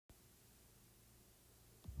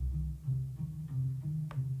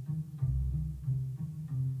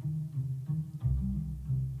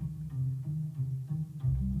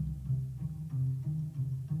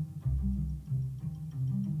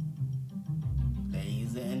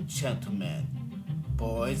Ladies and gentlemen,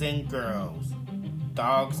 boys and girls,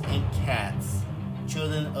 dogs and cats,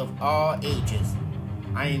 children of all ages,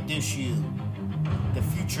 I introduce you, the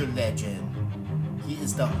future legend. He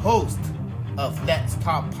is the host of Let's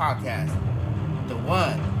Talk Podcast, the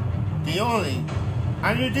one, the only.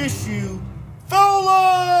 I introduce you,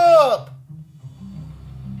 Philip!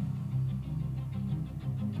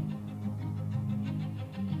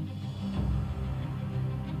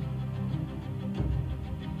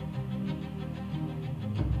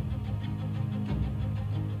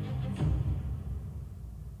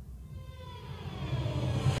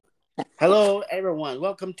 Hello, everyone.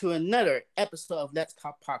 Welcome to another episode of Let's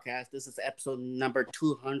Talk Podcast. This is episode number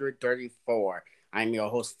 234. I'm your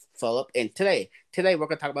host, Philip, and today we're going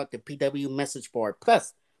to talk about the PW message board.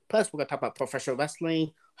 Plus, we're going to talk about professional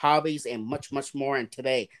wrestling, hobbies, and much, much more. And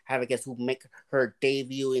today, I have a guest who make her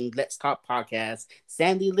debut in Let's Talk Podcast,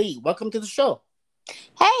 Sandy Lee. Welcome to the show.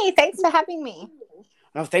 Hey, thanks for having me.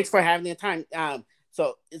 Thanks for having the time.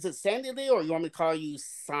 So, is it Sandy Lee, or you want me to call you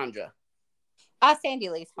Sandra? Sandy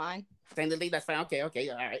Lee's fine. Sandy Lee, that's fine. Okay,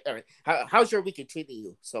 all right. How's your weekend treating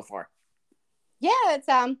you so far? Yeah, it's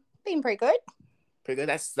been pretty good. Pretty good.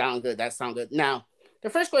 That sounds good. Now, the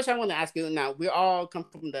first question I want to ask you. Now, we all come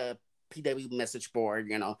from the PW message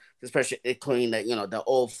board, especially including the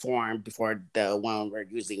old form before the one we're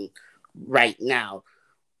using right now.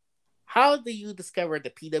 How do you discover the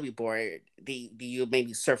PW board? Do you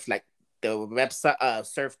maybe surf like the website,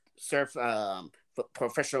 surf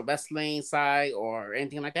professional wrestling site or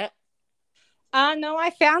anything like that? No,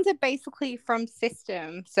 I found it basically from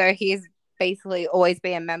System. So he's basically always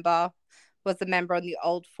been a member, was a member on the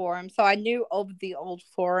old forum. So I knew of the old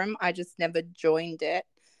forum. I just never joined it.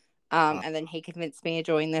 And then he convinced me to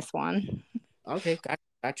join this one. Okay,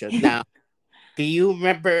 gotcha. Now, do you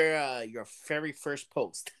remember your very first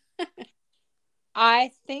post?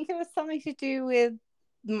 I think it was something to do with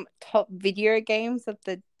top video games of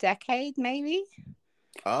the decade, maybe.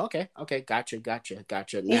 Oh, okay, gotcha.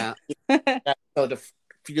 Now, so the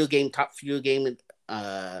top video game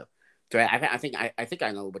thread. I think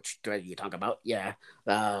I know which thread you talk about. Yeah.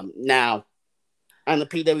 Now, on the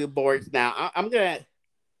PW boards. Now, I'm gonna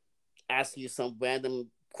ask you some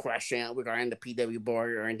random question regarding the PW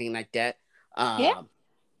board or anything like that. Yeah.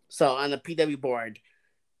 So on the PW board,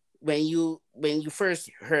 when you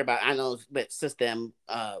first heard about, I know that System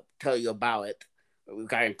tell you about it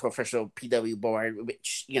regarding professional PW board,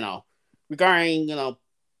 which regarding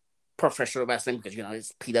professional wrestling, because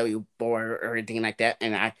it's PW board or anything like that,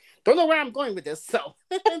 and I don't know where I'm going with this, so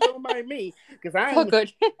don't mind me, because I'm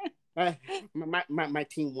good. my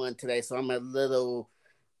team won today, so I'm a little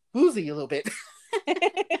woozy a little bit.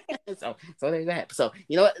 so there's that. So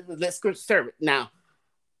let's go serve it now.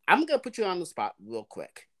 I'm gonna put you on the spot real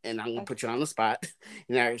quick, and I'm gonna put you on the spot.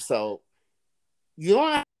 So you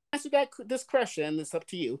want to answer this question? It's up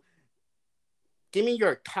to you. Give me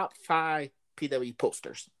your top 5 PW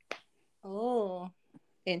posters. Oh,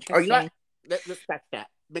 interesting. Or you know what? Let's scratch that.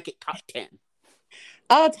 Make it top 10.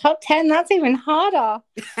 Oh, top 10. That's even harder.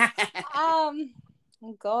 Oh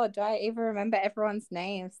God, do I even remember everyone's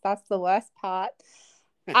names? That's the worst part.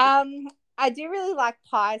 I do really like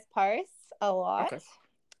Pie's posts a lot. Okay.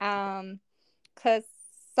 Because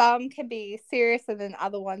some can be serious and then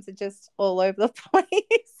other ones are just all over the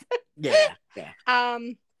place. Yeah.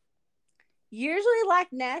 Usually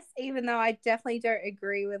like Ness, even though I definitely don't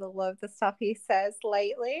agree with a lot of the stuff he says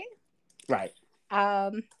lately. Right.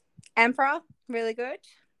 Emperor, really good.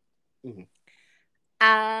 Mm-hmm.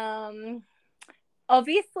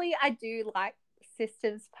 Obviously I do like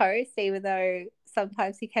System's post, even though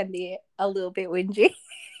sometimes he can be a little bit whingy,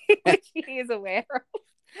 which he is aware of.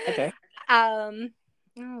 Okay. Oh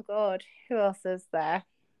God, who else is there?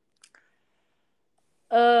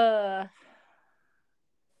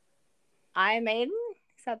 Iron Maiden?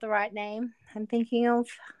 Is that the right name I'm thinking of?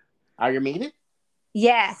 Iron Maiden?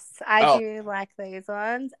 Yes, I do like those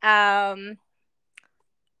ones. Yeah,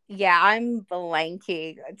 I'm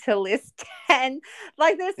blanking to list 10.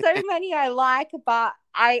 Like, there's so many I like, but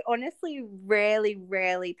I honestly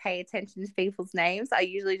rarely pay attention to people's names. I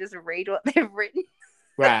usually just read what they've written.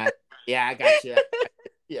 Right. Yeah, I got you.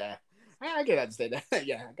 Yeah. I can understand that.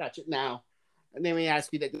 Yeah, I got you. Now, let me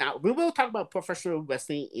ask you that. Now, we will talk about professional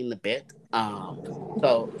wrestling in a bit.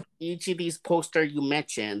 So, each of these posters you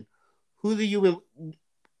mentioned, who do you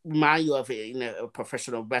remind you of in a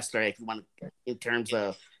professional wrestler, if you want, in terms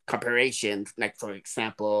of comparison? Like, for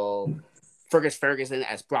example, Ferguson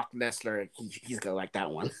as Brock Lesnar. He's gonna like that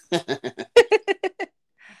one.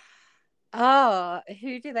 Oh,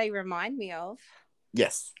 who do they remind me of?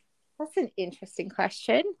 Yes. That's an interesting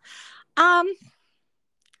question.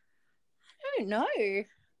 don't know.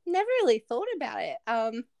 Never really thought about it.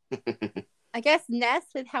 I guess Ness,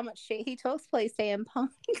 with how much shit he talks, plays CM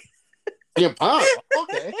Punk. CM Punk.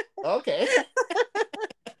 Okay. Okay.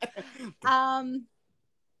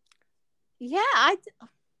 Yeah, I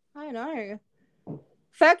don't know.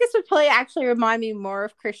 Fergus would probably actually remind me more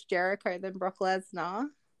of Chris Jericho than Brock Lesnar.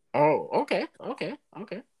 Oh, okay. Okay.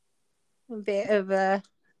 Okay. A bit of a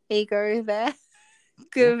ego there.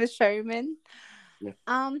 Good of a showman. Yeah.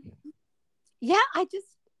 Yeah, I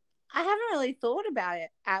haven't really thought about it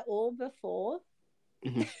at all before.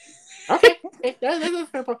 Mm-hmm. Okay. That's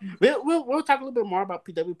fair point. We'll talk a little bit more about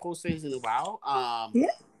PW Post Series in a while.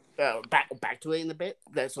 Back to it in a bit.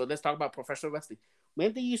 So let's talk about professional wrestling.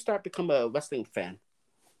 When did you start become a wrestling fan?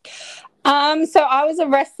 So I was a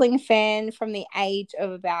wrestling fan from the age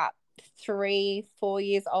of about 3-4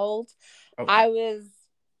 years old. Okay. I was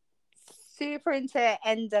super into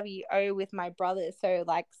NWO with my brothers, so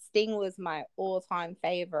like Sting was my all-time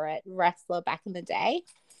favorite wrestler back in the day.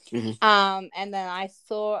 Mm-hmm. And then I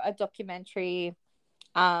saw a documentary,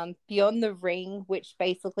 Beyond the Ring, which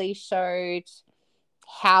basically showed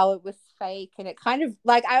how it was fake, and it kind of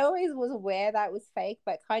like I always was aware that it was fake,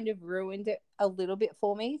 but kind of ruined it a little bit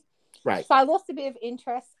for me. Right. So I lost a bit of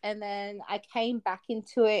interest, and then I came back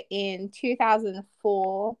into it in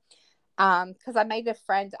 2004 because I made a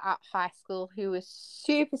friend at high school who was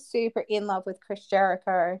super, super in love with Chris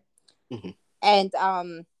Jericho and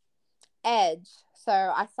Edge. So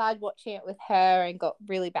I started watching it with her and got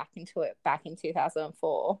really back into it back in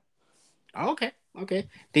 2004. Okay.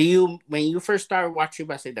 Do you, when you first started watching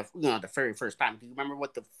wrestling, the very first time, do you remember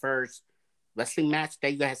what the first wrestling match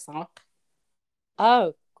that you guys saw?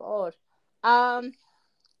 Oh God.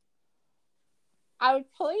 I would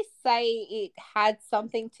probably say it had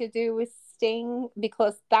something to do with Sting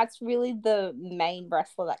because that's really the main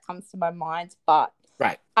wrestler that comes to my mind. But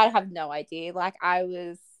right, I have no idea. Like I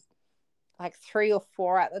was like 3 or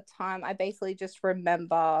 4 at the time. I basically just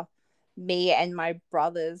remember me and my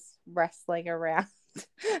brothers wrestling around.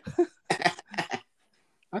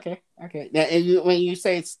 Okay. Now, when you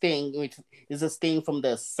say Sting, is it Sting from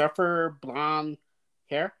the surfer blonde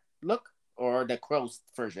hair look or the Crow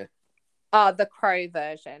version? The Crow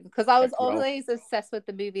version, because I was always obsessed with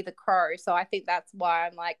the movie The Crow, so I think that's why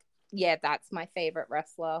I'm like, yeah, that's my favorite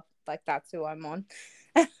wrestler. Like that's who I'm on.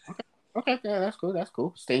 Okay, yeah, that's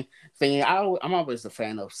cool. Sting. I'm always a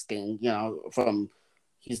fan of Sting. You know, from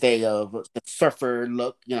his day of the surfer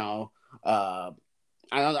look. You know, I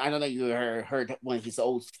don't know. You heard one of his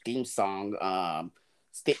old theme song.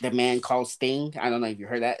 The Man Called Sting. I don't know if you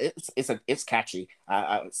heard that. It's catchy.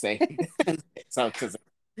 I would say. So,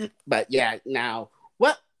 but yeah. Now,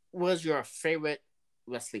 what was your favorite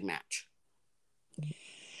wrestling match?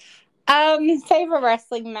 Favorite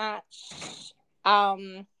wrestling match.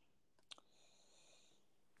 Kind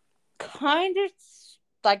of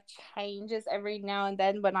like changes every now and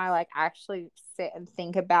then when I like actually sit and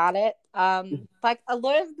think about it. Like a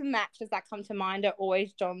lot of the matches that come to mind are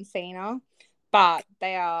always John Cena, but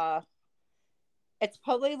it's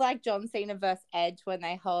probably like John Cena versus Edge when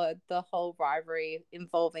they had the whole rivalry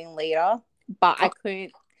involving Lita, but I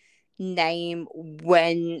couldn't name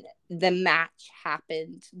when the match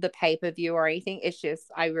happened, the pay-per-view or anything. It's just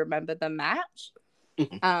I remember the match.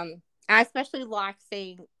 I especially like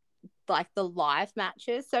seeing like the live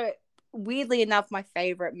matches. So weirdly enough, my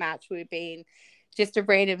favorite match would have been just a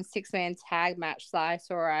random 6-man tag match that I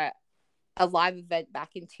saw at a live event back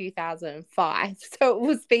in 2005. So it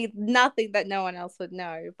was be nothing that no one else would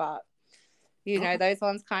know, but you know, those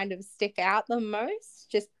ones kind of stick out the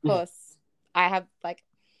most just because I have like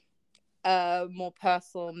a more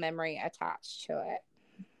personal memory attached to it.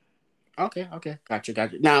 Okay.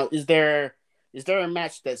 Gotcha. Now, is there a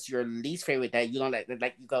match that's your least favorite that you don't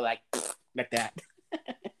like you go like that?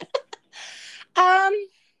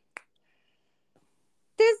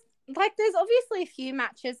 There's obviously a few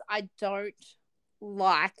matches I don't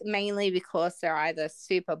like, mainly because they're either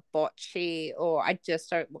super botchy or I just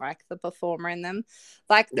don't like the performer in them.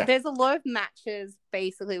 There's a lot of matches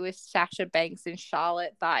basically with Sasha Banks and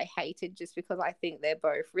Charlotte that I hated just because I think they're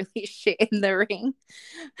both really shit in the ring.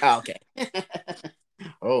 Oh, okay.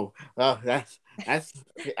 That's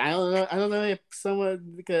I don't know if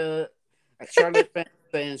someone like a Charlotte fans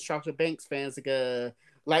and Sasha Banks fans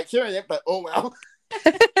like hearing it, but oh well.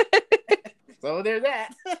 So there's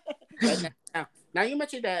that. But now you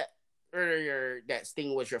mentioned that earlier that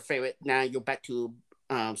Sting was your favorite. Now you're back to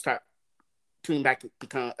start tuning back,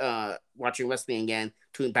 become watching wrestling again,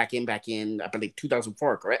 tuning back in I believe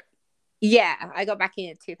 2004, correct? Yeah, I got back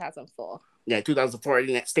in 2004. Yeah, 2004.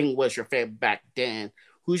 And that Sting was your favorite back then.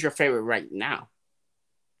 Who's your favorite right now?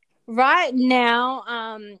 Right now,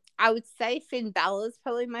 I would say Finn Balor is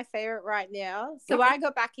probably my favorite right now. So when Okay. I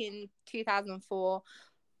got back in 2004,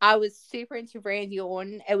 I was super into Randy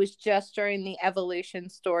Orton. It was just during the Evolution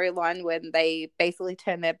storyline when they basically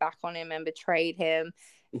turned their back on him and betrayed him.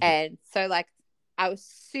 Mhm. And so, like, I was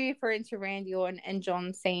super into Randy Orton and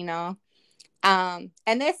John Cena. And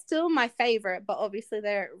they're still my favorite, but obviously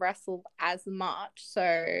they don't wrestle as much.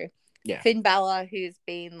 So Yeah. Finn Balor, who's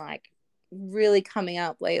been like really coming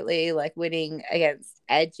up lately, like winning against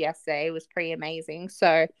Edge yesterday, was pretty amazing. So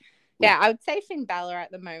Yeah. yeah, I would say Finn Balor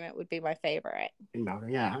at the moment would be my favorite. Finn Balor.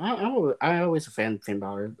 Yeah. I always a fan of Finn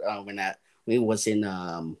Balor when he was in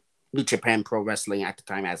New Japan Pro Wrestling at the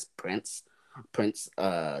time as Prince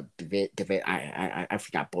David I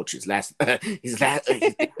forgot Butcher's last his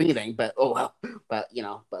name, but oh well. But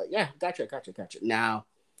but yeah, gotcha. Now,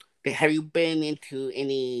 have you been into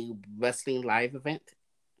any wrestling live event?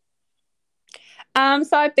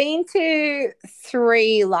 So I've been to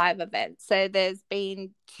 3 live events. So there's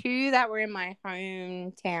been 2 that were in my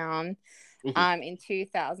hometown, Hmm. in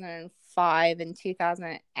 2005 and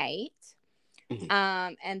 2008. Hmm.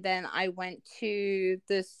 And then I went to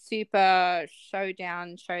the Super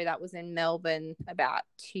Showdown show that was in Melbourne about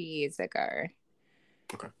 2 years ago.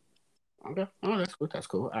 Okay. Okay. Oh, that's cool. That's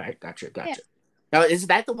cool. All right. Yeah. Gotcha. Now, is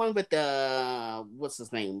that the one with the what's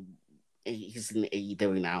his name? He's in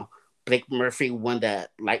AEW now. Blake Murphy won the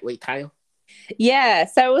lightweight title. Yeah.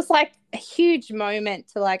 So it was like a huge moment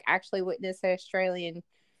to like actually witness an Australian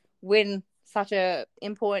win such a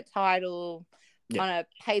important title Yeah. on a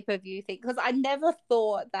pay-per-view thing, because I never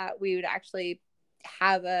thought that we would actually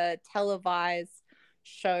have a televised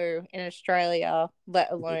show in Australia,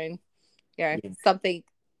 let alone Yeah. something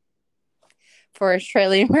for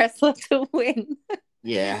Australian wrestler to win.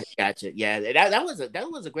 Yeah. Gotcha. Yeah. That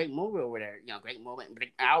was a great movie over there. Great moment.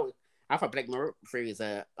 I thought Blake Murphy is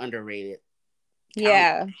a underrated talent.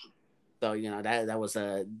 Yeah. So that was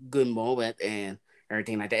a good moment and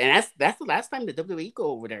everything like that. And that's the last time the WWE go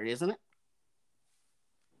over there, isn't it?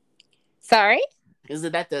 Sorry.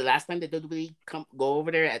 Isn't that the last time the WWE go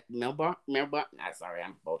over there at Melbourne? Melbourne? Nah, sorry,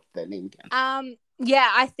 I'm both the name again. Yeah,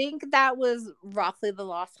 I think that was roughly the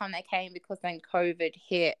last time they came, because then COVID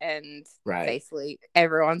hit and Right. basically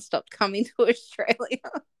everyone stopped coming to Australia.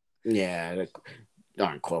 Yeah.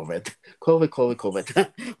 Darn COVID.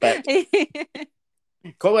 But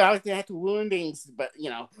COVID obviously had to ruin things. But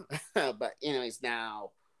but anyways,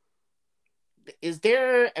 now is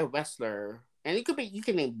there a wrestler, and it could be you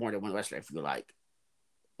can name more than one wrestler if you like,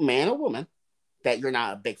 man or woman, that you're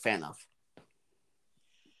not a big fan of?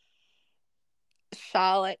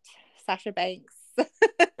 Charlotte, Sasha Banks.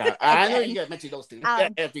 I know you Again. got to mention those two.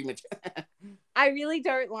 Um, After you mention. I really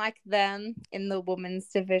don't like them in the women's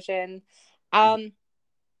division. Um,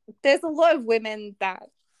 there's a lot of women that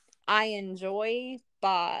I enjoy,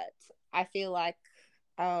 but I feel like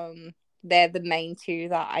they're the main 2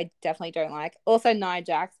 that I definitely don't like. Also Nia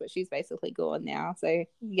Jax, but she's basically gone now, so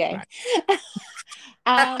yay.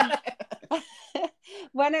 um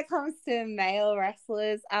when it comes to male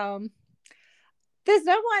wrestlers, there's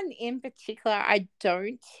no one in particular I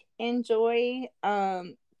don't enjoy.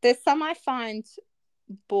 There's some I find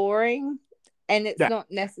boring, and it's Yeah.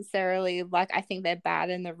 not necessarily like I think they're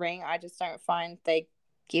bad in the ring. I just don't find their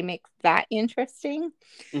gimmick that interesting.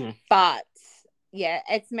 Mhm. But yeah,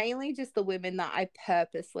 it's mainly just the women that I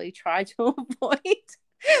purposely try to avoid,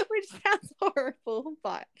 which sounds horrible,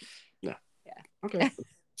 but Yeah. yeah. Okay.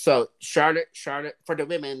 So Charlotte for the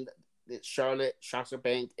women, it's Charlotte, Sasha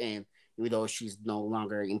Banks, and even though she's no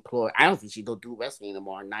longer employed, I don't think she don't do wrestling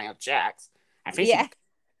anymore. Nia Jax, I think Yeah.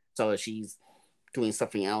 she's doing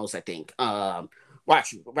something else. I think.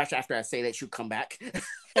 Watch after I say that she'll come back.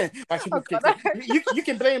 Watch, Oh god. you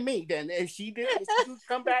can blame me then if she do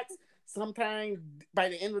come back sometime by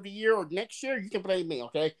the end of the year or next year. You can blame me.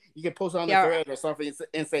 Okay, you can post on the Yeah. thread or something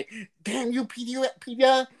and say, "Damn you,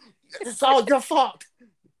 Pedia, it's all your fault."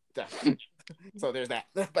 So there's that.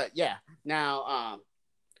 But yeah, now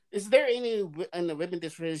is there any in the women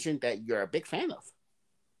division that you're a big fan of?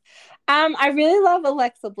 I really love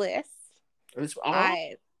Alexa Bliss. Oh,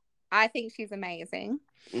 I think she's amazing.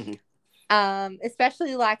 mm-hmm.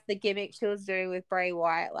 Especially like the gimmick she was doing with Bray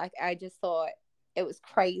Wyatt. Like I just thought it was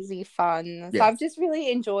crazy fun. So Yeah, I've just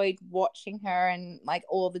really enjoyed watching her and like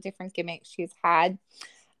all the different gimmicks she's had.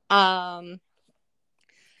 Um,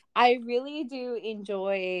 I really do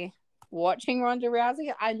enjoy watching Ronda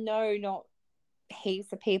Rousey. I know not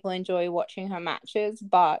heaps of people enjoy watching her matches,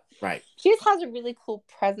 but right. she just has a really cool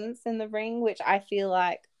presence in the ring, which I feel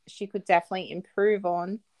like she could definitely improve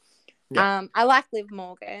on. Yeah. I like Liv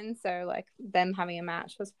Morgan, so like them having a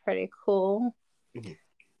match was pretty cool. Mm-hmm.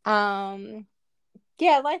 Um,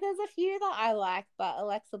 yeah, like there's a few that I like, but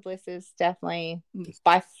Alexa Bliss is definitely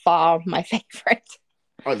by far my favorite.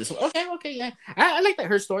 Oh, this one. Okay, okay, yeah. I like that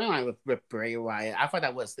her storyline with Bray Wyatt. I thought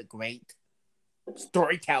that was the great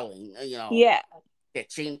storytelling. Yeah.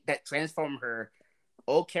 That transformed her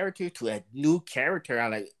old character to a new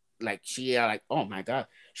character. Like she like, oh my god,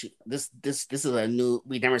 this is a new.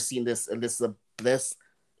 We never seen this Elizabeth Bliss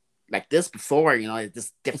like this before. It's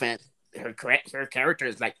this different. Her character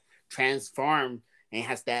is like transformed and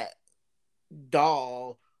has that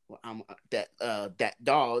doll. That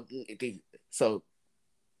doll. So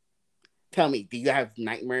tell me, do you have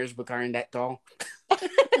nightmares regarding that doll?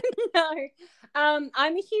 No. I'm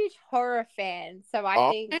a huge horror fan, so I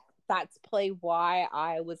Oh, think that's probably why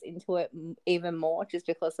I was into it even more, just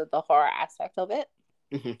because of the horror aspect of it.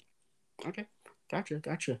 okay. Gotcha.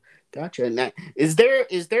 Now, is there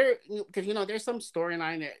because there's some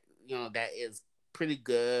storyline that that is pretty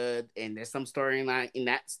good, and there's some storyline in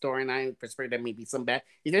that storyline perspective that may be some bad.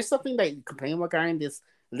 Is there something that you complain about regarding this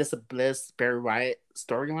Alyssa Bliss Barry Wyatt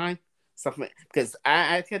storyline? Something because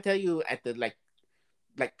I can tell you at the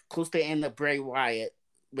close to the end of Bray Wyatt,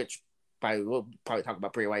 which we'll probably talk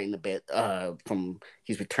about Bray Wyatt in a bit. From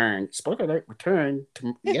his return, spoiler alert, return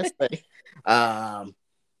to yesterday. um,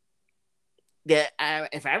 that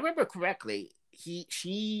if I remember correctly,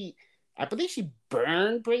 I believe she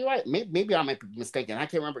burned Bray Wyatt. Maybe I might be mistaken. I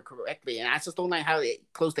can't remember correctly, and I just don't like how they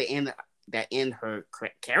close the end that end her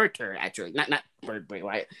character actually not Bray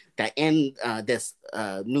Wyatt that end this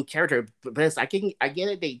new character. Because I get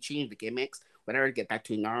it, they changed the gimmicks, whatever, get back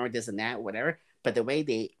to normal, this and that, whatever. But the way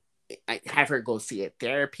they have her go see a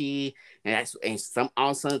therapy, and some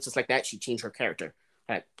all of a sudden just like that, she changed her character.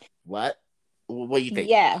 Like what? What do you think?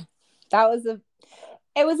 Yeah, that was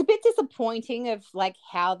it was a bit disappointing of like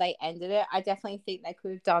how they ended it. I definitely think they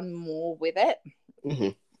could have done more with it.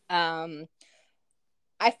 Mm-hmm.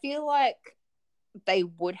 I feel like they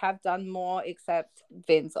would have done more, except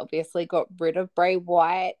Vince obviously got rid of Bray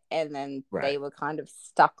Wyatt, and then Right. they were kind of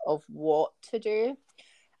stuck of what to do.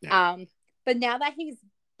 Yeah. But now that he's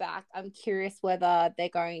back, I'm curious whether they're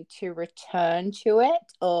going to return to it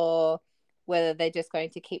or whether they're just going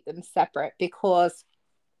to keep them separate, because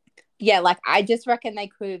yeah, like I just reckon they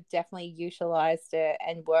could have definitely utilized it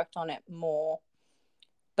and worked on it more.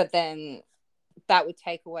 But then that would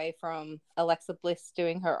take away from Alexa Bliss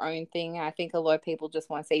doing her own thing. I think a lot of people just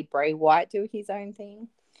want to see Bray Wyatt do his own thing.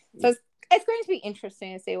 So it's going to be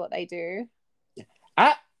interesting to see what they do.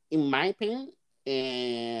 I, in my opinion,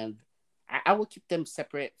 and I will keep them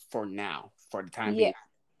separate for now, for the time Yeah.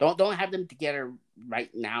 being. Don't have them together right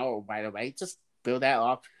now or right away. Just build that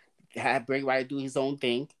off. Have Bray Wyatt do his own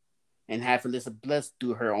thing, and have Elizabeth Bliss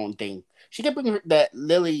do her own thing. She can bring that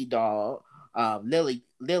Lily doll, Lily.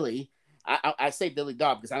 I say Lily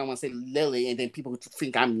doll because I don't want to say Lily, and then people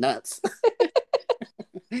think I'm nuts.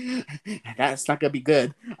 That's not gonna be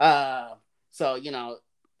good. So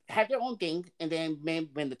have their own thing, and then maybe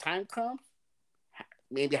when the time comes,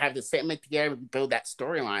 maybe have the segment together, and build that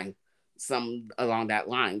storyline, some along that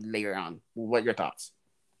line later on. What are your thoughts?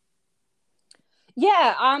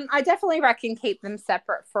 Yeah, I definitely reckon keep them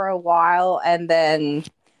separate for a while and then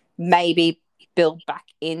maybe build back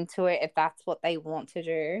into it if that's what they want to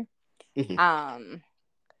do. Mm-hmm.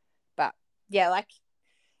 But yeah, like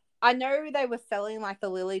I know they were selling like the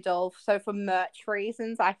Lily doll, so for merch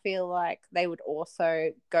reasons, I feel like they would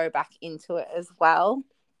also go back into it as well.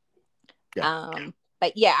 Yeah.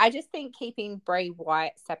 But yeah, I just think keeping Bray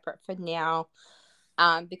Wyatt separate for now,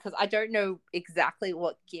 because I don't know exactly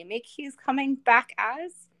what gimmick he's coming back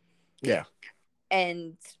as. Yeah.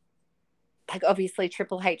 And like obviously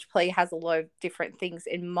Triple H play has a lot of different things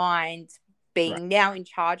in mind. Being Right. now in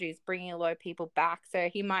charge, he's bringing a lot of people back, so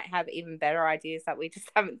he might have even better ideas that we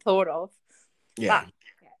just haven't thought of. Yeah. But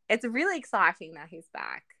it's really exciting that he's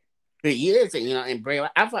back. He is, and Bray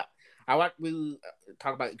Wyatt. I want we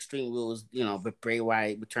talk about Extreme Rules, with Bray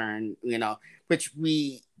Wyatt return, which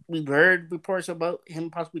we heard reports about him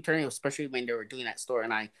possibly returning, especially when they were doing that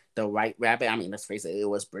storyline, the White Rabbit. I mean, let's face it, it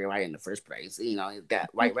was Bray Wyatt in the first place. That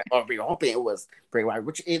White Rabbit, or we were hoping it was Bray Wyatt,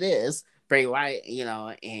 which it is Bray Wyatt.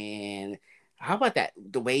 And how about that?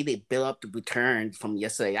 The way they built up the return from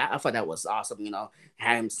yesterday, I thought that was awesome.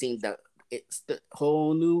 Had him sing it's the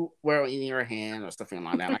whole new world in your hand or something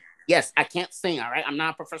like that. Like, yes, I can't sing. All right, I'm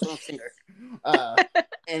not a professional singer.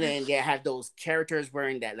 And then they have those characters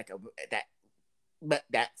wearing that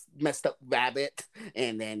that messed up rabbit,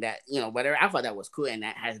 and then that whatever. I thought that was cool, and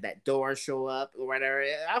that has that door show up or whatever.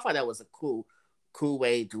 I thought that was a cool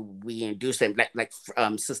way to reintroduce them. Like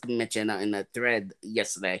Sister mentioned in the thread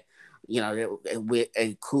yesterday. with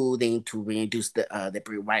a cool thing to reintroduce the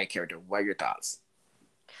Bray Wyatt character. What are your thoughts?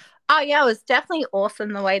 Oh yeah, it was definitely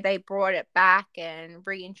awesome the way they brought it back and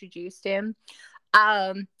reintroduced him.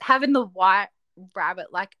 Having the White Rabbit,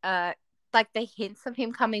 like the hints of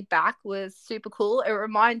him coming back was super cool. It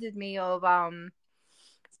reminded me of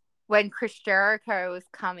when Chris Jericho was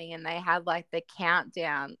coming and they had like the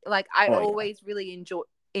countdown. Like I Oh, yeah. always really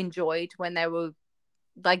enjoyed when they were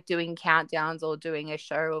like doing countdowns or doing a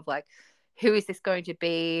show of like who is this going to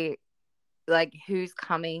be, like who's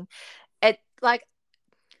coming. It like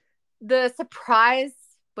the surprise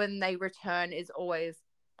when they return is always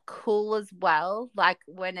cool as well. Like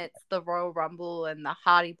when it's the Royal Rumble and the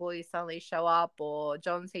Hardy Boys suddenly show up or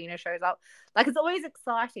John Cena shows up. Like it's always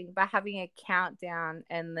exciting, but having a countdown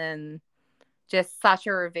and then just such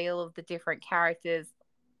a reveal of the different characters,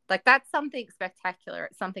 like that's something spectacular.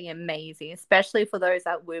 It's something amazing, especially for those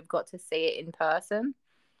that we've got to see it in person.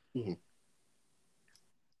 Mm-hmm.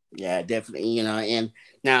 Yeah, definitely. And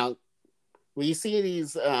now we see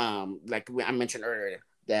these, like I mentioned earlier,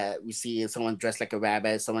 that we see someone dressed like a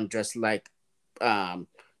rabbit, someone dressed like the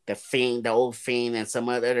Fiend, the old Fiend, and some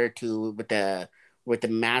other two with the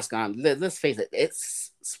mask on. Let's face it,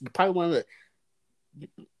 it's probably one of the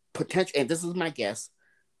potential, and this is my guess,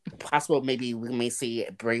 possible maybe we may see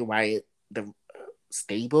Bray Wyatt the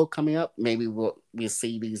stable coming up. Maybe we'll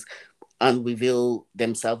see these unreveal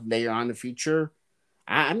themselves later on in the future.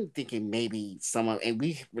 I'm thinking maybe someone, and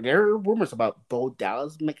there are rumors about Bo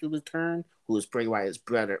Dallas making a return, who is Bray Wyatt's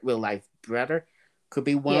brother, real life brother, could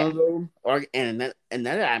be one of them. Or and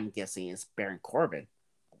another I'm guessing is Baron Corbin.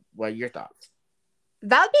 What are your thoughts?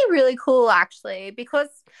 That'd be really cool, actually, because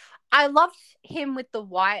I loved him with the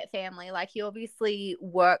Wyatt family. Like, he obviously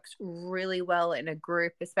works really well in a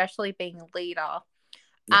group, especially being a leader.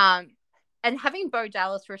 Yeah. And having Bo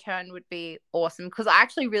Dallas return would be awesome because I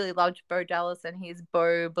actually really loved Bo Dallas and his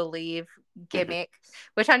Bo Believe gimmick,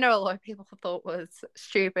 which I know a lot of people thought was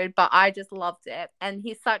stupid, but I just loved it. And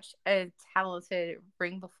he's such a talented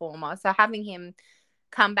ring performer. So having him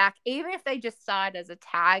come back, even if they just started as a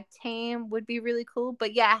tag team, would be really cool.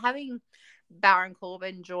 But yeah, having Baron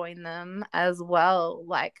Corbin join them as well,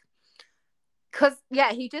 like, because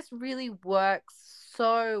yeah, he just really works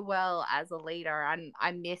so well as a leader, and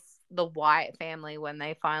I miss the Wyatt family when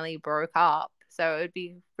they finally broke up. So it would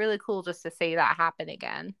be really cool just to see that happen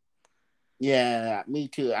again. Yeah, me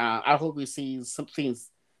too. I hope we see some things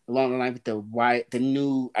along the line with the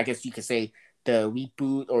new, I guess you could say, the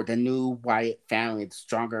reboot or the new Wyatt family. It's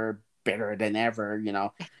stronger, better than ever.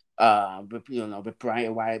 With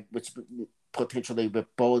Brian Wyatt, which potentially with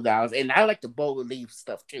Bo Dallas, and I like the Bo Leaf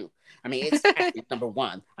stuff too. I mean, it's number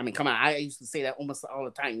one. I mean, come on, I used to say that almost all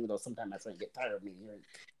the time, even though sometimes my friends get tired of me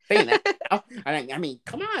saying that. I mean,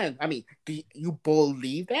 come on. I mean, do you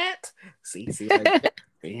believe that? See,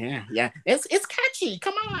 yeah. It's catchy.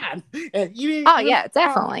 Come on. And yeah,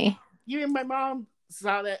 definitely. You and my mom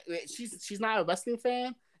saw that. She's not a wrestling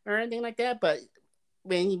fan or anything like that, but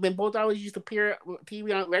when both always used to appear on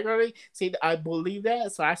TV on regularly, say I believe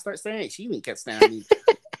that, so I start saying it. She even kept standing me.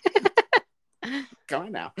 Come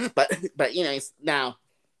on now, but now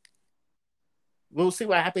we'll see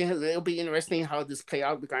what happens. It'll be interesting how this play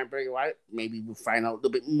out regarding Bray Wyatt. Maybe we'll find out a little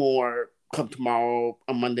bit more come tomorrow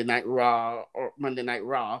on Monday Night Raw or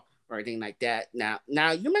anything like that. Now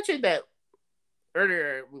you mentioned that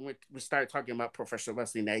earlier when we started talking about professional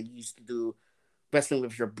wrestling that you used to do wrestling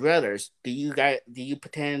with your brothers. Do you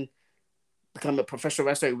pretend become a professional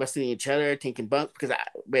wrestler, wrestling each other, taking bumps? Because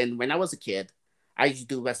when I was a kid, I used to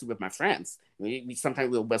do wrestling with my friends.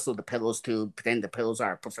 Sometimes we'll wrestle the pillows to pretend the pillows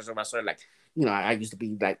are a professional wrestler. Like, I used to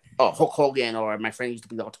be like, Hulk Hogan, or my friend used to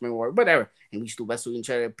be the Ultimate Warrior, whatever. And we used to wrestle each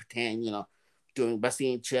other, pretend, doing wrestling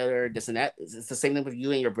each other, this and that. Is it the same thing with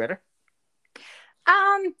you and your brother?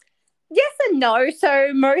 Yes and no. So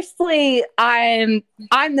mostly I'm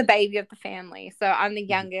the baby of the family. So I'm the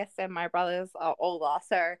youngest and my brothers are older.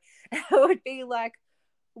 So it would be like,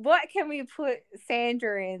 what can we put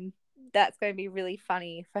Sandra in that's going to be really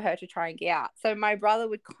funny for her to try and get out? So my brother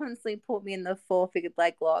would constantly put me in the 4-figured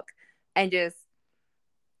leg lock and just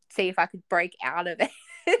see if I could break out of it.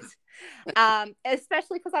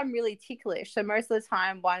 Especially because I'm really ticklish. So most of the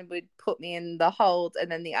time one would put me in the hold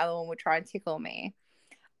and then the other one would try and tickle me.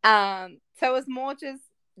 So it was more just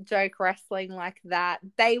joke wrestling like that.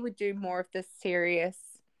 They would do more of the serious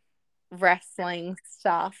wrestling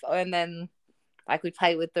stuff, and then like we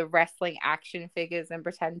play with the wrestling action figures and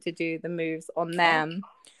pretend to do the moves on them.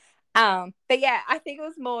 But yeah, I think it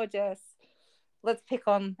was more just let's pick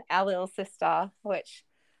on our little sister, which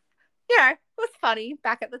was funny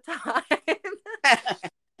back at the time.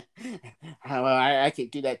 Well, I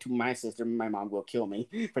can't do that to my sister. My mom will kill me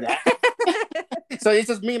for that. So it's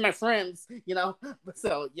just me and my friends,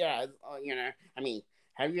 So yeah, I mean,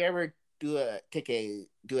 have you ever do a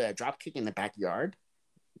drop kick in the backyard?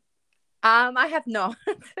 I have not.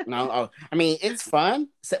 No, oh, I mean it's fun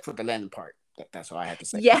except for the landing part. That's all I have to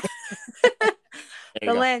say. Yeah. There you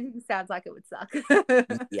The go. landing sounds like it would suck.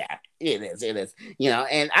 Yeah, it is. It is.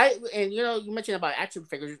 And you mentioned about action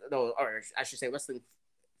figures, no, or I should say wrestling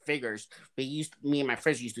figures. Me and my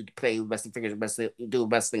friends used to play wrestling figures, do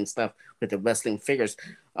wrestling stuff with the wrestling figures,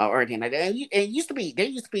 or anything like that. And it used to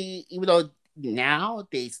be, even though now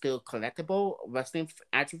they still collectible wrestling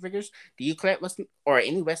action figures. Do you collect wrestling or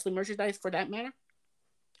any wrestling merchandise for that matter?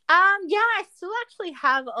 Yeah, I still actually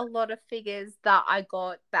have a lot of figures that I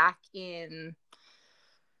got back in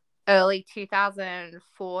early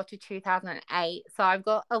 2004 to 2008. So I've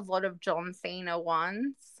got a lot of John Cena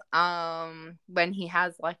ones. When he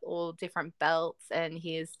has like all different belts and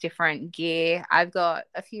his different gear. I've got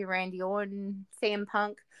a few Randy Orton, CM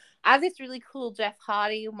Punk. I have this really cool Jeff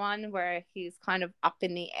Hardy one where he's kind of up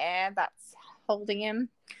in the air that's holding him.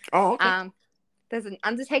 Oh, okay. There's an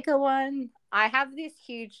Undertaker one. I have this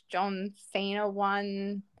huge John Cena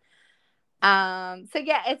one. So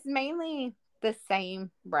yeah, it's mainly the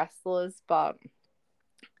same wrestlers, but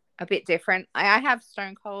a bit different. I have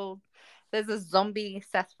Stone Cold. There's a zombie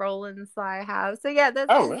Seth Rollins I have. So yeah, there's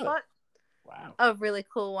Oh, a really? lot Wow. of really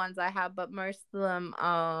cool ones I have, but most of them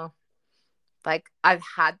are like I've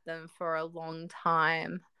had them for a long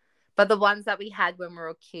time. But the ones that we had when we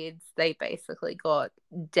were kids, they basically got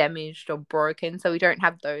damaged or broken, so we don't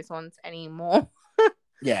have those ones anymore.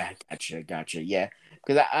 Yeah, gotcha. Yeah,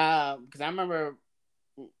 because I remember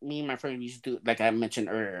me and my friend used to do, like I mentioned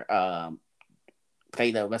earlier,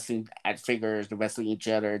 play the wrestling at figures, the wrestling each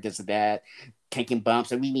other, this and that, taking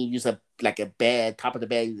bumps, and we even use a bed, top of the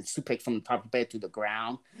bed, suplex from the top of the bed to the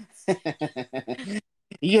ground.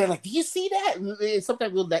 You're like, do you see that? And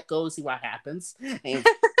sometimes we'll let go and see what happens, and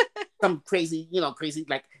some crazy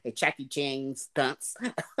like a Jackie Chan stunts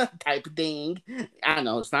type of thing. I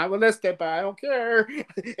know it's not realistic, but I don't care.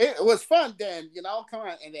 It was fun then, Come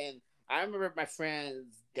on. And then I remember my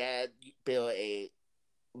friend's dad built a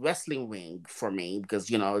wrestling ring for me because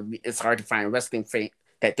it's hard to find a wrestling thing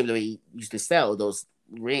that WWE used to sell those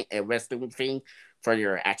wrestling thing for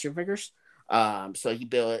your action figures. So he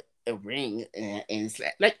built a ring and it's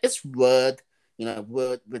like it's wood,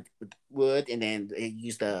 with wood, and then they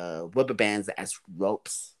use the rubber bands as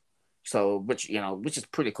ropes. So which is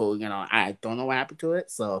pretty cool. I don't know what happened to it,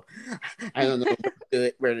 so I don't know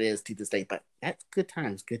where it is to this day. But that's good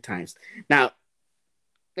times, good times. Now,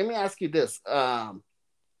 let me ask you this: do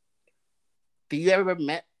you ever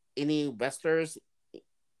met any wrestlers?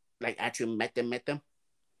 Like actually met them?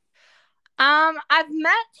 I've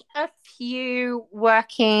met a few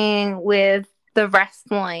working with the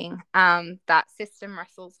wrestling that System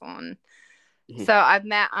wrestles on. Mm-hmm. So I've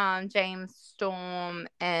met James Storm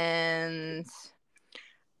and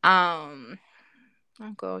oh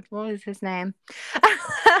god, what was his name?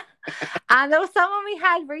 And there was someone we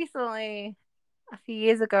had recently a few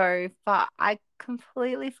years ago, but I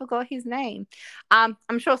completely forgot his name. I'm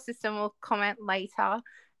sure System will comment later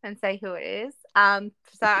and say who it is. So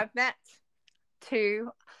I've met two,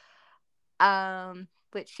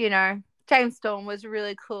 which James Storm was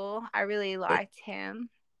really cool. I really liked him.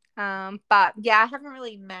 But yeah, I haven't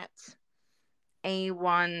really met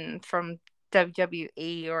anyone from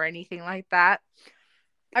WWE or anything like that.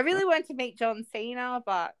 I really wanted to meet John Cena,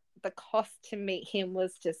 but the cost to meet him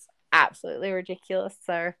was just absolutely ridiculous.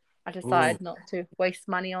 So I decided not to waste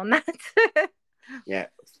money on that. Yeah.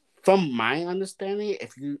 From my understanding,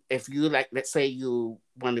 if you like, let's say you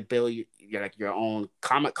want to build your own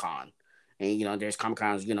Comic Con, and there's Comic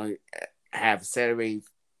Cons, have celebrities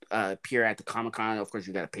appear at the Comic Con. Of course,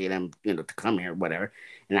 you got to pay them, to come here, whatever.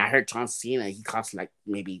 And I heard John Cena, he costs like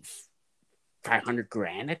maybe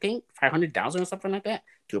 $500,000, I think, 500,000 or something like that,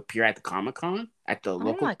 to appear at the Comic Con at the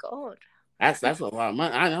local. Oh my god, that's a lot of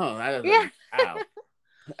money. I know. Yeah. Like,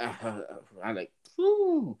 wow. I'm like,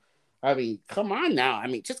 whew. I mean, come on now. I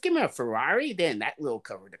mean, just give me a Ferrari, then that will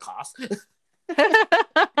cover the cost.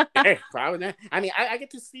 Probably not. I mean, I get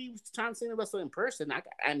to see John Cena wrestle in person.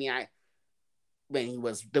 When he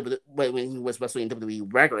was wrestling in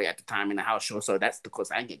WWE regularly at the time in the house show, so that's the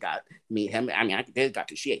closest I got meet him. I mean, I did got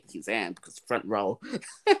to shake his hand because front row.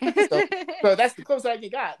 so that's the closest I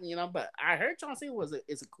got, But I heard John Cena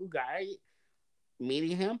is a cool guy.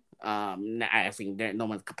 Meeting him, I think there no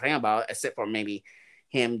one complain about it, except for maybe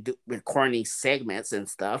him with corny segments and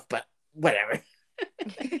stuff. But whatever.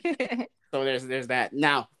 So there's that.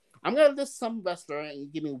 Now, I'm gonna list some wrestler and you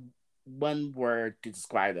give me one word to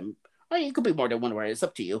describe them. Or it could be more than one word. It's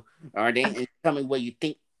up to you. All right, and tell me what you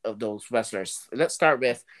think of those wrestlers. Let's start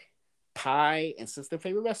with Pie and sister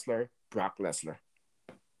favorite wrestler, Brock Lesnar.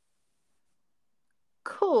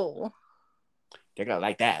 Cool. They're gonna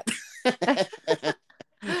like that.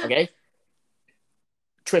 Okay.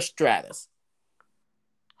 Trish Stratus.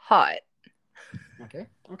 Hot. Okay.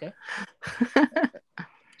 Okay.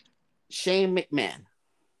 Shane McMahon.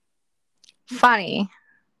 Funny.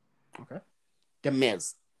 Okay. The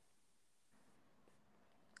Miz.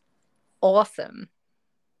 Awesome.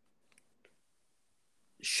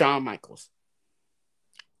 Shawn Michaels.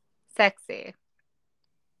 Sexy.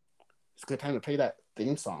 It's a good time to play that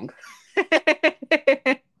theme song.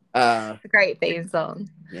 Great theme song.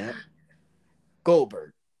 Yeah.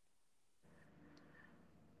 Goldberg.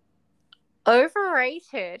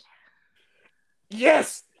 Overrated.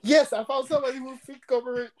 Yes. Yes, I found somebody who think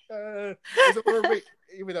Goldberg is overrated.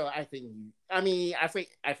 Even though I think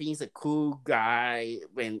he's a cool guy.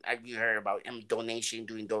 When I heard about him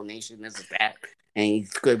doing donation, this and that, and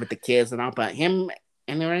he's good with the kids and all. But him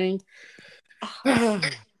and everything,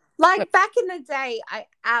 like back in the day, I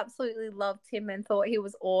absolutely loved him and thought he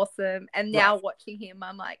was awesome. And now watching him,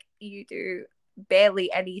 I'm like, you do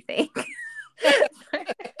barely anything.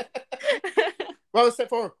 Well, except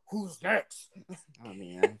for who's next? Oh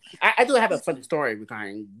man, I do have a funny story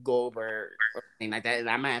regarding Goldberg or anything like that, and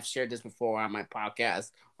I might have shared this before on my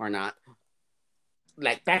podcast or not.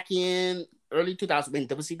 Like back in early 2000 when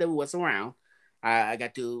WCW was around, I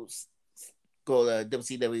got to go to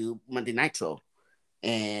WCW Monday Nitro,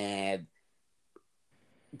 and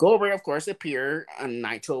Goldberg, of course, appeared on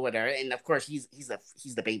Nitro, whatever, and of course he's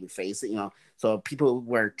the baby face, So people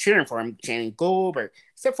were cheering for him, chanting Goldberg,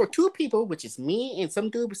 except for two people, which is me and some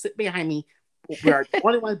dude sitting behind me. We are the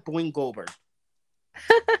only one booing Goldberg.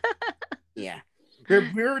 Yeah,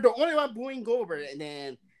 we're the only one booing Goldberg,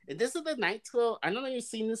 and this is the Nitro. I don't know if you've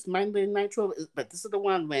seen this Monday Nitro, but this is the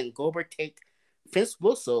one when Goldberg take Vince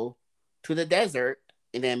Russo to the desert,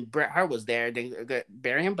 and then Bret Hart was there. They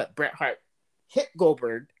bury him, but Bret Hart hit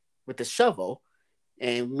Goldberg with the shovel,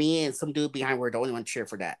 and me and some dude behind were the only one cheer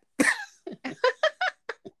for that.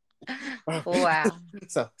 Wow.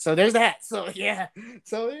 So there's that. So yeah,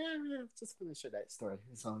 just finish that story.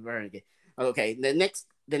 So very good. Okay, the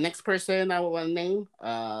next person I want to name.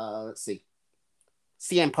 Let's see,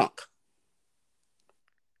 CM Punk.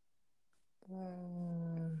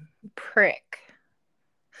 Prick.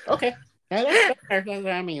 Okay.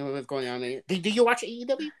 I mean, what's going on there? Did you watch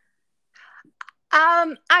AEW?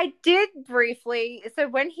 I did briefly. So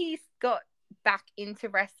when he got back into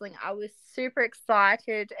wrestling, I was super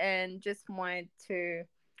excited and just wanted to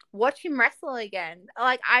watch him wrestle again.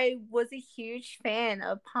 Like, I was a huge fan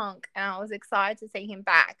of Punk and I was excited to see him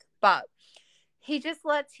back, but he just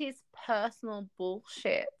lets his personal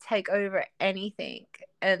bullshit take over anything,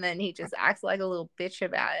 and then he just acts like a little bitch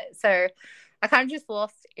about it. So I kind of just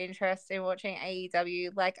lost interest in watching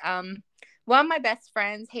AEW. Like, one of my best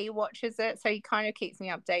friends, he watches it, so he kind of keeps me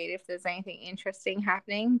updated if there's anything interesting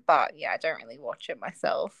happening. But yeah, I don't really watch it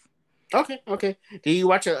myself. Okay. Do you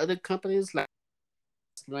watch other companies like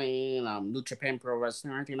New Japan Pro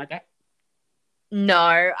Wrestling or anything like that?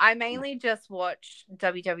 No, I mainly just watch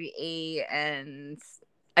WWE, and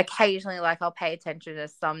occasionally, like, I'll pay attention to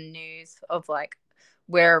some news of like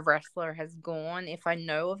where a wrestler has gone if I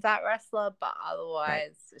know of that wrestler. But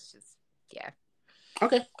otherwise, it's just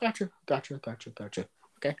Okay, gotcha.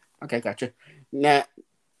 Okay, gotcha.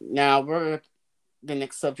 Now we're the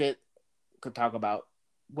next subject could talk about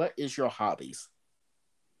what is your hobbies?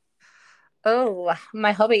 Oh,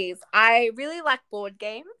 my hobbies. I really like board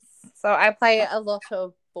games. So I play a lot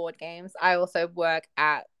of board games. I also work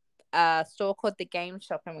at a store called The Game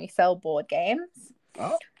Shop, and we sell board games.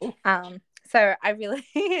 Oh. So I really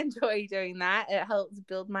enjoy doing that. It helps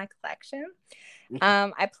build my collection.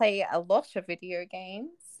 I play a lot of video games.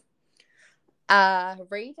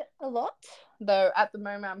 Read a lot, though at the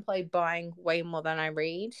moment I'm probably buying way more than I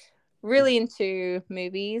read. Really into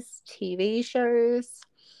movies, TV shows.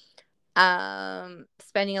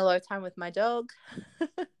 Spending a lot of time with my dog.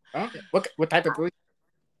 Okay. What type of breed?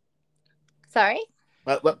 Sorry?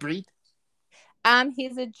 What breed?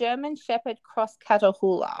 He's a German Shepherd cross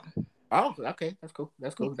Catahoula. Oh, okay. That's cool.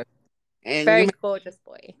 And very gorgeous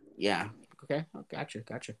boy. Yeah. Okay. Oh, gotcha.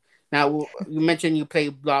 Now, you mentioned you play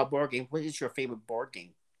a lot of board games. What is your favorite board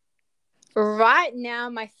game? Right now,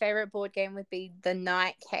 my favorite board game would be The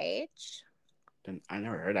Night Cage. I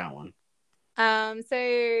never heard that one. So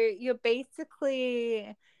you're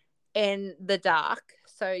basically in the dark.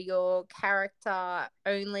 So your character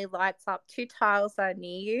only lights up 2 tiles that are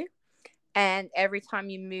near you. and every time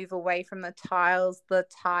you move away from the tiles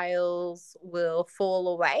will fall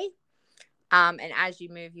away. And as you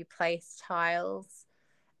move, you place tiles,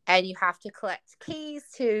 and you have to collect keys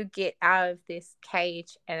to get out of this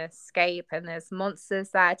cage and escape. And there's monsters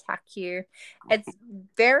that attack you. It's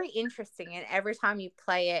very interesting, and every time you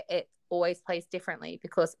play it, it always plays differently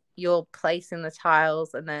because you're placing the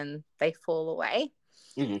tiles and then they fall away.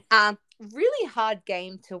 Really hard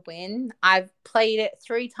game to win. I've played it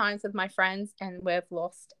 3 times with my friends and we've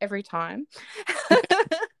lost every time.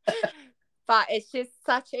 But it's just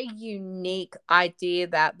such a unique idea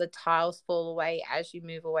that the tiles fall away as you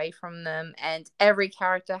move away from them, and every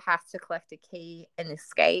character has to collect a key and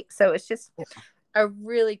escape. So it's just a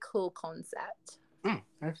really cool concept.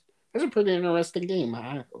 That's a pretty interesting game.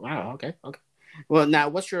 Wow. Okay. Well, now,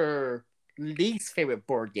 what's your least favorite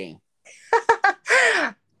board game?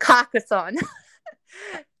 Carcassonne.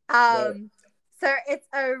 So it's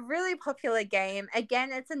a really popular game.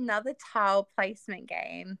 Again, it's another tile placement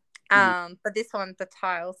game. But this one, the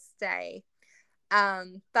tiles stay.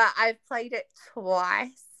 But I've played it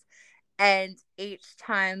twice, and each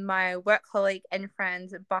time my work colleague and friend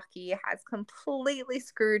Bucky has completely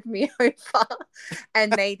screwed me over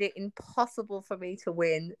and made it impossible for me to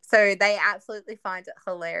win. So they absolutely find it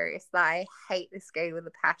hilarious that I hate this game with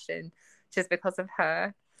a passion just because of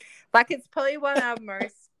her. Like, it's probably one of our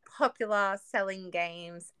most popular selling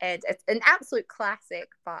games, and it's an absolute classic,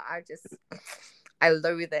 but I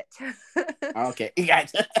loathe it. Okay,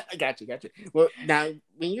 got you. Well, now,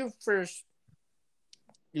 when you first,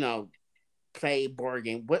 play board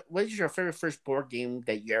game, what is your favorite first board game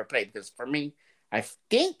that you ever played? Because for me, I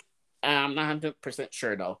think I'm not 100%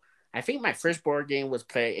 sure though. I think my first board game was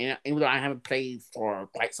played, even though I haven't played for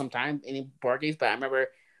quite some time any board games, but I remember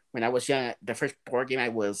when I was young, the first board game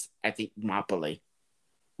I think, Monopoly.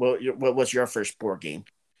 What was your first board game?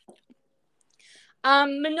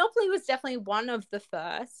 Monopoly was definitely one of the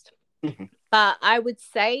first, but I would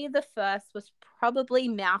say the first was probably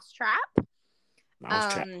Mousetrap.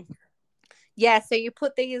 Mousetrap. Yeah, so you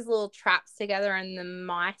put these little traps together and the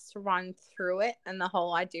mice run through it, and the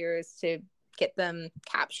whole idea is to get them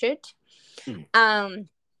captured.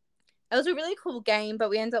 It was a really cool game, but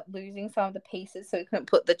we ended up losing some of the pieces, so we couldn't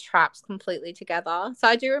put the traps completely together. So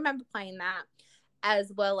I do remember playing that,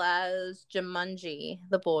 as well as Jumanji,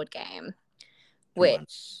 the board game,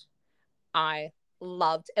 which I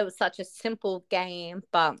loved. It was such a simple game,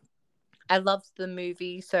 but I loved the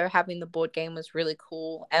movie, so having the board game was really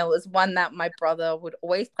cool. And it was one that my brother would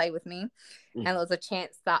always play with me. And there was a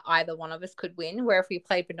chance that either one of us could win, where if we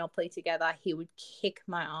played Monopoly together, he would kick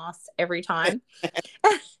my ass every time.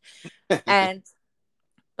 And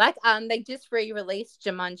they just re-released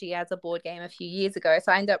Jumanji as a board game a few years ago,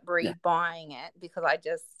 so I ended up rebuying it because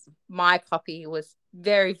my copy was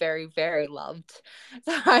very, very, very loved,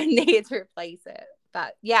 so I needed to replace it.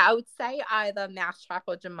 But yeah, I would say either Mousetrap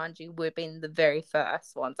or Jumanji would have been the very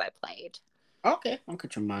first ones I played. Okay,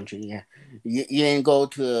 Jumanji. Yeah, you didn't go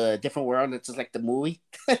to a different world. It's just like the movie.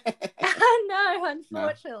 No,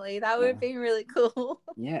 unfortunately, that would be really cool.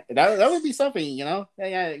 Yeah, that would be something, Yeah.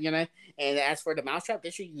 And as for the Mousetrap,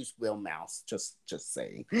 they should use real mouse. Just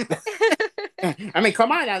saying. I mean,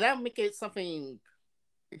 come on now, that would make it something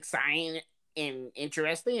exciting and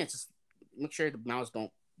interesting. And just make sure the mouse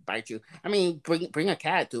don't bite you. I mean, bring a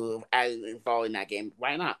cat to involved in that game.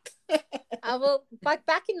 Why not? Well, like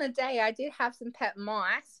back in the day, I did have some pet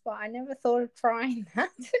mice, but I never thought of trying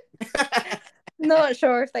that. Not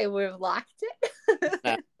sure if they would have liked it.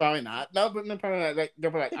 No, probably not. No, but probably not. Like, they'll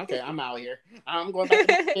be like, okay, I'm out here. I'm going back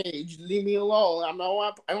to the cage. Leave me alone. I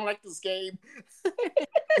don't like this game.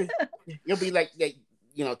 You'll be like,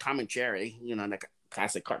 Tom and Jerry, like a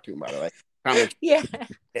classic cartoon, by the way. Yeah.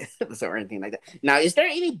 Or anything like that. Now, is there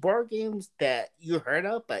any board games that you heard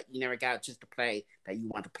of, but you never got just to play that you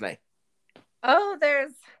want to play? Oh,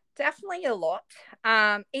 there's definitely a lot.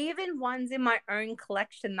 Even ones in my own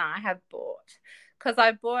collection that I have bought. Because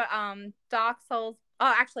I bought Dark Souls.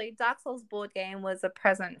 Oh, actually, Dark Souls board game was a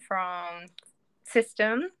present from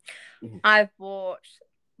System. I've bought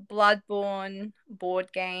Bloodborne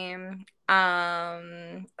board game,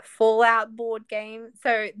 Fallout board game.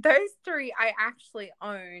 So those 3 I actually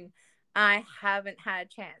own. I haven't had a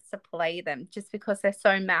chance to play them just because they're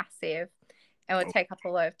so massive and would take up a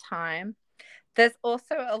lot of time. There's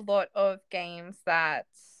also a lot of games that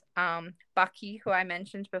Bucky, who I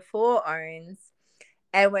mentioned before, owns,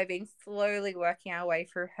 and we've been slowly working our way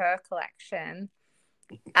through her collection.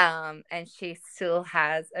 And she still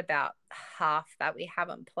has about half that we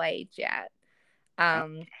haven't played yet.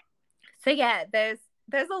 So yeah, there's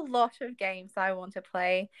a lot of games I want to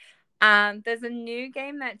play. There's a new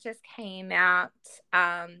game that just came out,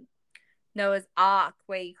 Noah's Ark,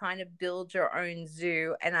 where you kind of build your own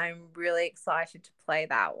zoo, and I'm really excited to play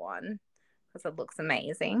that one because it looks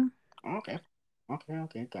amazing. Okay.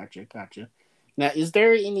 Okay. Gotcha. Now, is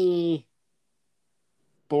there any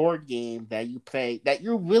board game that you play that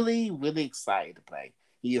you're really, really excited to play?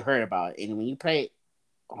 You heard about it, and when you play it,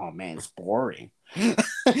 oh man, it's boring.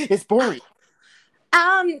 It's boring.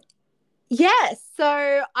 Um, yes.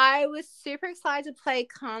 So I was super excited to play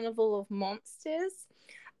Carnival of Monsters.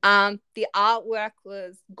 The artwork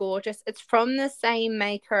was gorgeous. It's from the same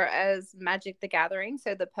maker as Magic the Gathering.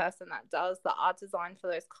 So the person that does the art design for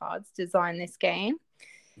those cards designed this game.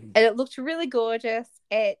 And it looked really gorgeous.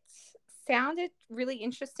 It sounded really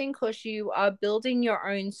interesting because you are building your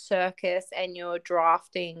own circus and you're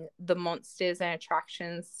drafting the monsters and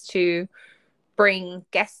attractions to bring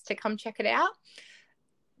guests to come check it out.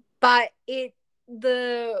 But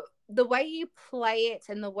the way you play it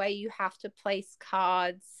and the way you have to place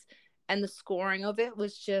cards and the scoring of it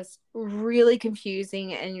was just really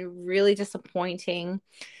confusing and really disappointing.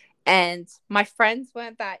 And my friends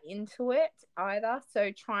weren't that into it either.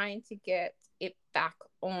 So trying to get it back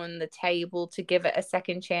on the table to give it a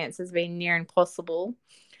second chance has been near impossible.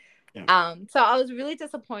 Yeah. So I was really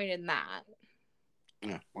disappointed in that.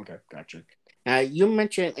 Yeah. Okay. Gotcha. Now you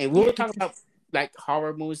mentioned, and we'll talk about like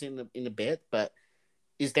horror movies in a bit, but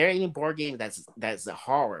is there any board game that's a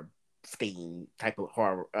horror theme type of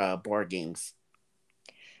horror board games?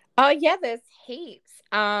 Oh yeah, there's heaps.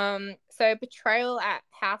 So Betrayal at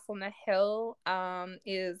House on the Hill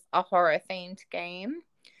is a horror themed game.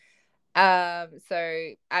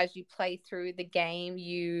 So as you play through the game,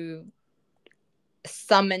 you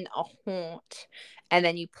summon a haunt and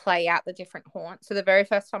then you play out the different haunts. So the very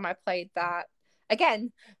first time I played that,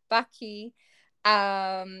 again, Bucky,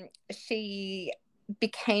 she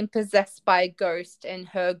became possessed by a ghost and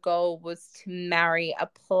her goal was to marry a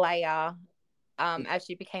player as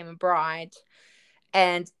she became a bride.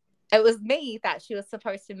 And it was me that she was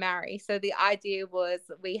supposed to marry. So the idea was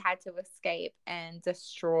we had to escape and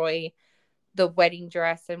destroy the wedding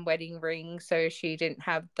dress and wedding ring so she didn't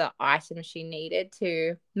have the items she needed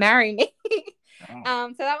to marry me.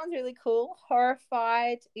 So that one's really cool.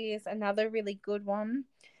 Horrified is another really good one.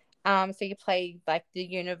 So you play like the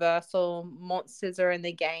Universal monsters are in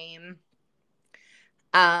the game.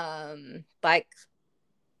 Like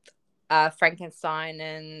Frankenstein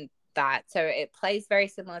and that. So it plays very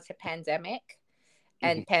similar to Pandemic.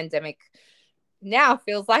 And Pandemic now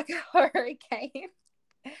feels like a horror game.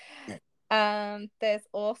 There's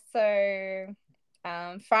also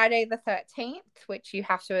Friday the 13th, which you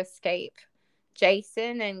have to escape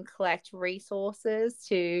Jason and collect resources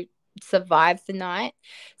to survive the night.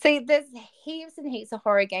 So there's heaps and heaps of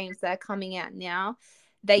horror games that are coming out now.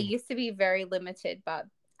 They used to be very limited, but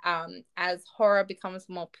as horror becomes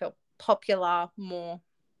more popular, more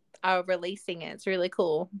are releasing it. It's really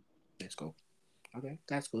cool. That's cool. Okay,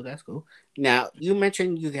 that's cool. Now you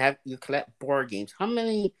mentioned you collect board games. How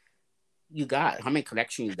many you got? How many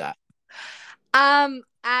collection you got?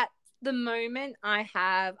 At the moment, I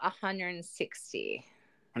have 160.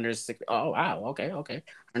 160. Oh wow. Okay.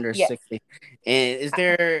 160. Yes. And is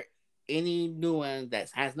there any new one that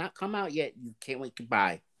has not come out yet? You can't wait to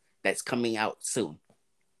buy. That's coming out soon.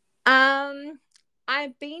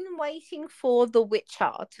 I've been waiting for The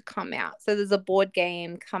Witcher to come out. So there's a board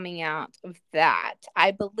game coming out of that.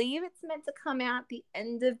 I believe it's meant to come out the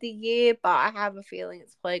end of the year, but I have a feeling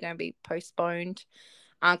it's probably going to be postponed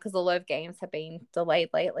because a lot of games have been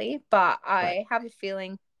delayed lately. But I have a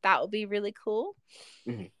feeling that will be really cool.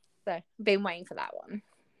 Mm-hmm. So I've been waiting for that one.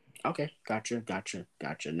 Okay, gotcha.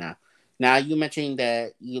 Now you mentioned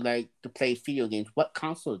that you like to play video games. What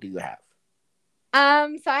console do you have?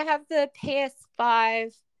 So I have the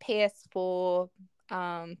PS5, PS4,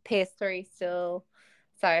 PS3 still.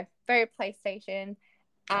 So very PlayStation.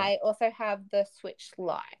 I also have the Switch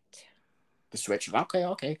Lite. The Switch.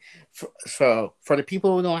 Okay. So for the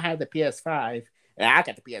people who don't have the PS5, and I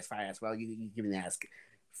got the PS5 as well. You can ask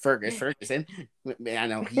Ferguson. I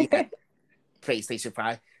know he had PlayStation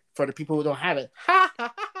 5. For the people who don't have it, I'm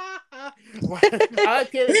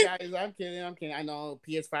kidding, guys. I'm kidding. I know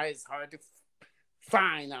PS5 is hard to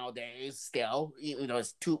find nowadays. Still,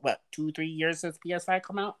 it's 2-3 years since PS5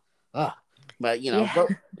 come out. But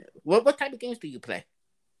what type of games do you play?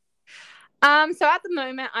 So at the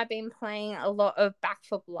moment, I've been playing a lot of Back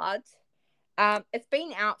 4 Blood. It's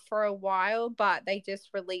been out for a while, but they just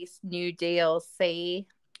released new DLC.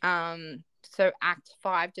 So Act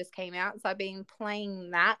 5 just came out, so I've been playing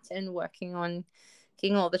that and working on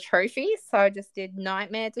picking all the trophies. So I just did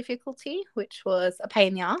Nightmare difficulty, which was a pain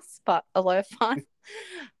in the ass, but a lot of fun.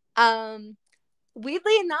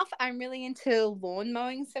 Weirdly enough, I'm really into lawn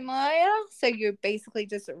mowing simulator. So you're basically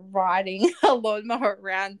just riding a lawnmower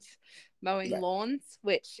around mowing lawns,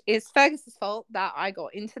 which is Fergus's fault that I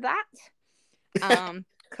got into that.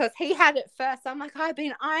 Because he had it first. I'm like, I've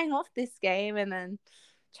been eyeing off this game, and then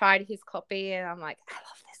tried his copy, and I'm like, I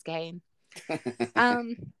love this game.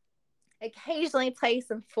 Occasionally play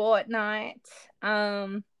some Fortnite.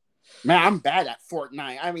 Man, I'm bad at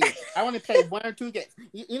Fortnite. I mean, I want to play 1 or 2 games.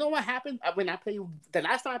 You know what happened when I played the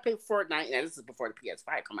last time I played Fortnite, and this is before the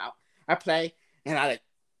PS5 come out. I play, and I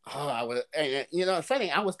was, and it's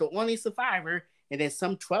funny. I was the only survivor, and then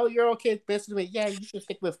some 12-year-old kid messaged me, "Yeah, you should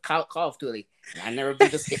stick with Call of Duty." And I never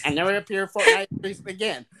beat this game. I never appeared in Fortnite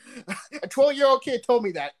again. A 12-year-old kid told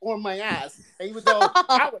me that on my ass, and even though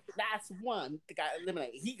I was the last one that got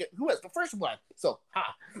eliminated, who was the first one. So,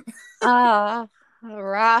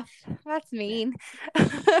 Rough. That's mean.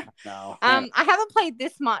 No. I haven't played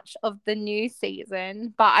this much of the new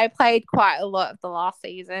season, but I played quite a lot of the last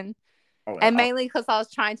season. And mainly because I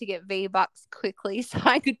was trying to get V-Bucks quickly so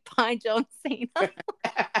I could buy John Cena.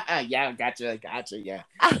 Yeah, gotcha, yeah.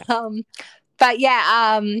 But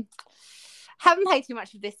yeah, haven't played too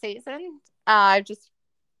much of this season. I've just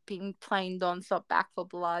been playing non-stop Back 4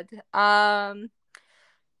 Blood.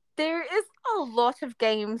 There is a lot of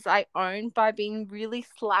games I own, but I've been really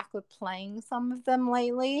slack with playing some of them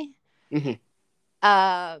lately. Mm-hmm.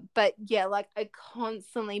 But yeah, like I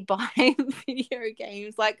constantly buy video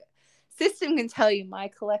games. Like System can tell you my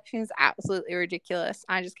collection is absolutely ridiculous.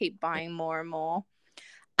 I just keep buying more and more.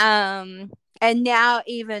 And now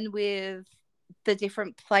even with the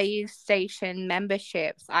different PlayStation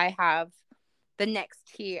memberships, I have the next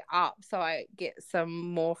tier up, so I get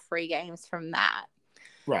some more free games from that.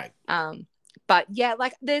 Right. But yeah,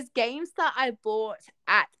 like there's games that I bought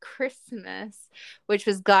at Christmas, which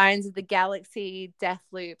was Guardians of the Galaxy,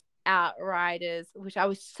 Deathloop, Outriders, which I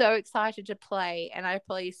was so excited to play, and I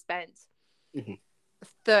probably spent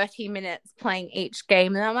 30 minutes playing each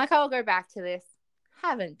game, and I'm like, I'll go back to this.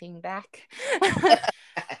 Haven't been back.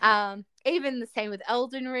 Even the same with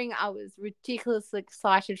Elden Ring. I was ridiculously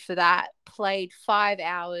excited for that. Played 5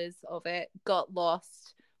 hours of it, got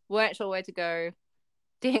lost, weren't sure where to go,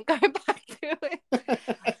 didn't go back to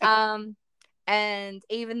it. And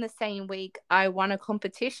even the same week, I won a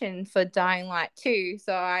competition for Dying Light 2.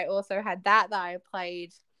 So I also had that I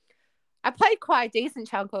played. I played quite a decent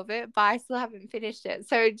chunk of it, but I still haven't finished it.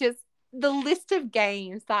 So just the list of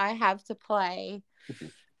games that I have to play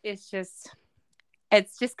is just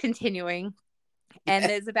continuing. And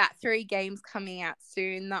there's about 3 games coming out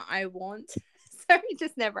soon that I want. So it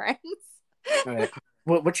just never ends. All right.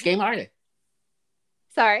 Which game are they?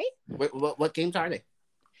 Sorry? What games are they?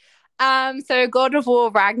 So God of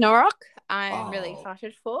War Ragnarok, I'm really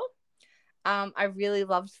excited for. I really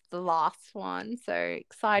loved the last one, so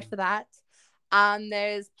excited for that.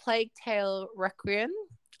 There's Plague Tale Requiem,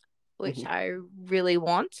 which I really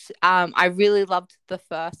want. I really loved the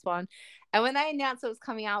first one. And when they announced it was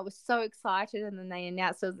coming out, I was so excited. And then they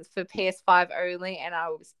announced it was for PS5 only. And I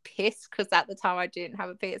was pissed because at the time I didn't have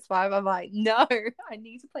a PS5. I'm like, no, I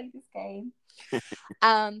need to play this game.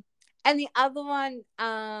 And the other one,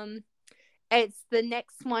 it's the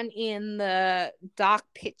next one in the Dark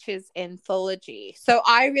Pictures anthology. So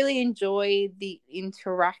I really enjoy the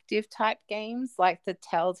interactive type games, like the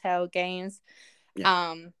Telltale games.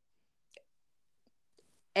 Yeah.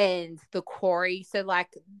 And the Quarry, so like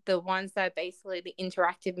the ones that are basically the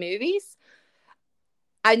interactive movies.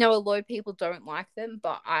 I know a lot of people don't like them,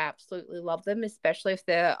 but I absolutely love them, especially if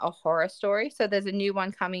they're a horror story. So there's a new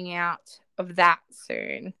one coming out of that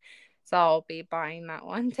soon, so I'll be buying that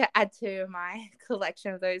one to add to my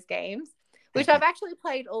collection of those games, which I've actually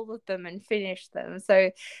played all of them and finished them.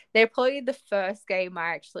 So they're probably the first game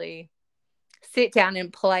I actually sit down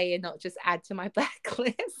and play and not just add to my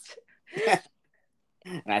blacklist.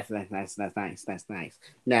 That's nice.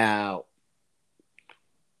 Now,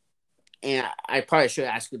 and I probably should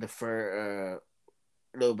ask you a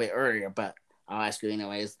little bit earlier, but I'll ask you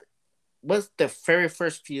anyways. What's the very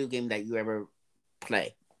first video game that you ever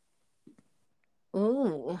play?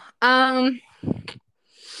 Ooh, I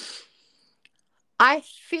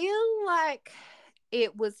feel like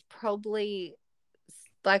it was probably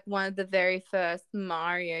like one of the very first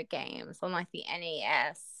Mario games on like the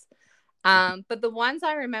NES. But the ones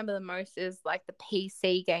I remember the most is like the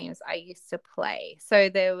PC games I used to play. So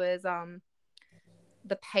there was the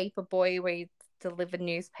Paperboy where you deliver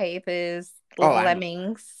newspapers,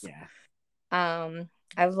 Lemmings. Yeah.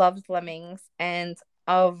 I loved Lemmings, and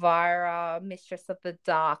Elvira, Mistress of the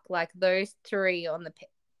Dark, like those three on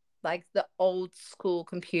like the old school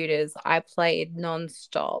computers, I played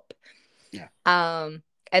nonstop. Yeah.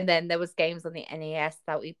 And then there was games on the NES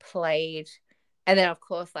that we played. And then, of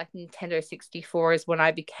course, like Nintendo 64 is when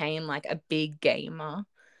I became like a big gamer.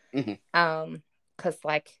 Mm-hmm. Because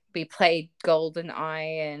like we played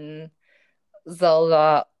GoldenEye and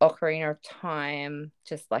Zelda Ocarina of Time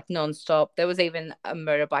just like nonstop. There was even a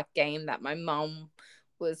motorbike game that my mum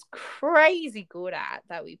was crazy good at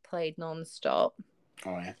that we played nonstop.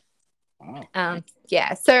 Oh, yeah. Wow.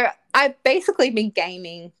 Yeah, so I've basically been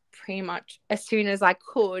gaming pretty much as soon as I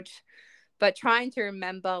could, but trying to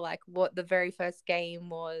remember like what the very first game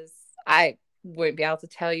was, I won't be able to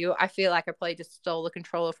tell you. I feel like I probably just stole the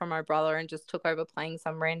controller from my brother and just took over playing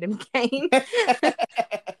some random game.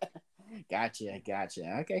 Gotcha.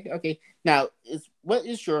 Okay. Now, what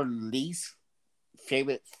is your least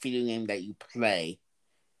favorite video game that you play?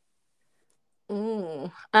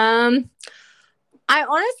 Ooh. I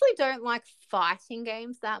honestly don't like fighting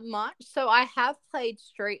games that much. So I have played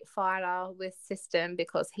Street Fighter with System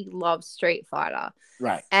because he loves Street Fighter.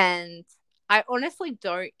 Right. And I honestly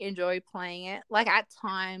don't enjoy playing it. Like at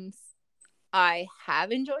times I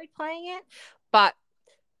have enjoyed playing it, but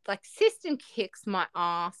like System kicks my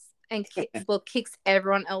ass and kicks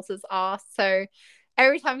everyone else's ass. So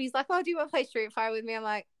every time he's like, "Oh, do you want to play Street Fighter with me?" I'm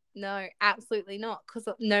like, "No, absolutely not." Because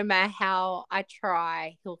no matter how I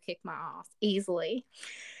try, he'll kick my ass easily.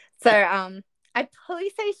 So I'd probably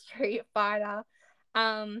say Street Fighter.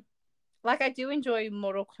 Like I do enjoy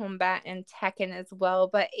Mortal Kombat and Tekken as well,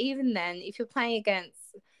 but even then, if you're playing against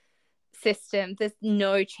System, there's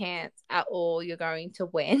no chance at all you're going to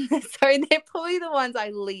win. So they're probably the ones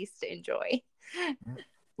I least enjoy.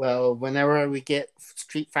 Well, whenever we get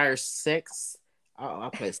Street Fighter 6,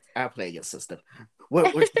 I'll play against System.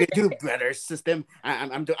 What you gonna do, brother? System.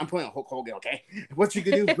 I'm playing Hulk Hogan. Okay, what you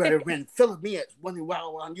gonna do, brother? When Philip me one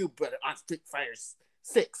while on you, brother, on Street Fighter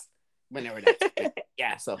 6. Whenever that.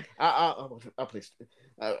 Yeah. So I'll play.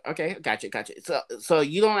 Okay, gotcha. So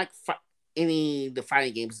you don't like any of the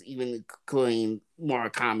fighting games, even including Mortal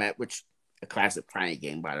Kombat, which a classic fighting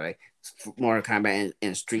game, by the way. Mortal Kombat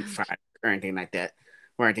and Street Fighter or anything like that.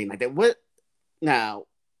 What now?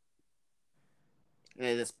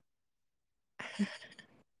 This,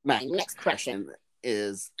 my next question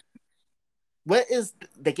is: what is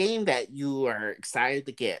the game that you are excited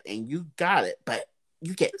to get and you got it, but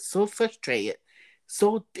you get so frustrated,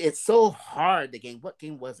 so it's so hard. The game. What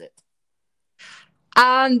game was it?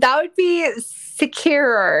 That would be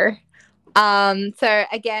Sekiro. So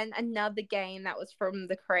again, another game that was from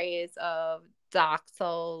the creators of Dark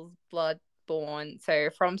Souls, Bloodborne, so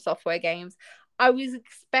from Software Games. I was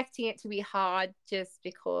expecting it to be hard just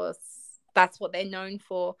because that's what they're known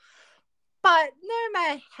for. But no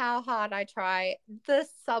matter how hard I try, the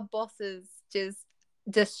sub bosses just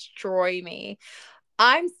destroy me.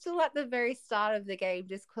 I'm still at the very start of the game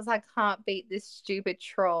just because I can't beat this stupid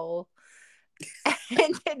troll.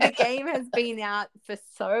 And the game has been out for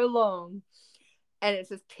so long and it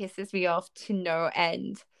just pisses me off to no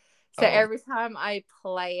end. So every time I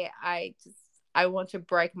play it, I want to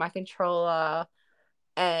break my controller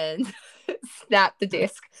and snap the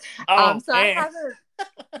disc. So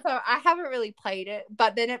I haven't really played it,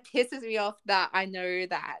 but then it pisses me off that I know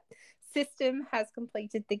that System has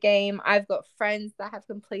completed the game. I've got friends that have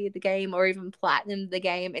completed the game or even platinumed the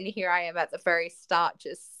game, and here I am at the very start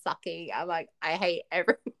just sucking. I'm like, I hate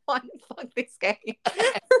everyone. Fuck this game.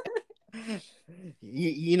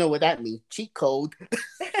 You know what that means? Cheat code.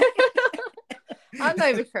 I'm not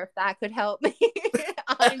even sure if that could help me.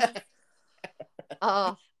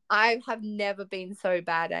 I have never been so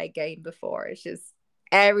bad at a game before. It's just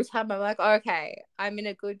every time I'm like, okay, I'm in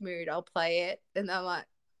a good mood, I'll play it, and I'm like,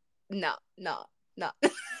 no.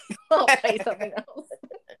 I'll play something else.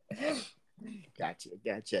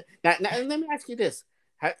 Gotcha. Now, let me ask you this: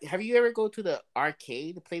 have you ever go to the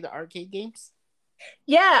arcade to play the arcade games?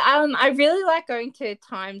 Yeah, I really like going to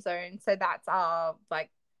Time Zone, so that's our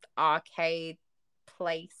like arcade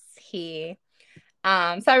place here.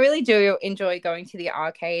 So I really do enjoy going to the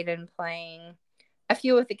arcade and playing a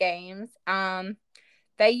few of the games.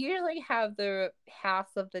 They usually have the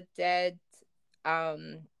House of the Dead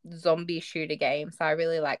zombie shooter game, so I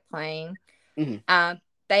really like playing. Mm-hmm.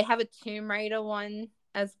 They have a Tomb Raider one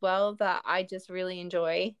as well that I just really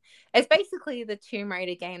enjoy. It's basically the Tomb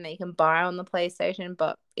Raider game that you can buy on the PlayStation,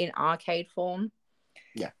 but in arcade form.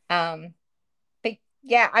 Yeah. But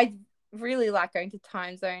yeah, I really like going to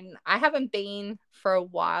Time Zone. I haven't been for a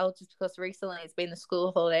while just because recently it's been the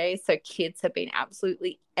school holidays, so kids have been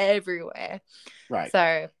absolutely everywhere. Right.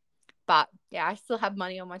 So, But yeah, I still have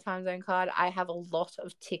money on my time zone card. I have a lot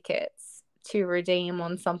of tickets to redeem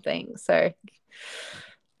on something. So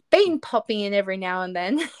been popping in every now and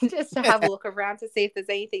then just to have a look around to see if there's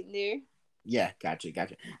anything new. Yeah, gotcha.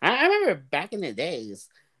 I remember back in the days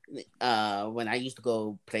when I used to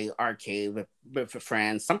go play arcade with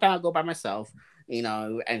friends. Sometimes I go by myself, and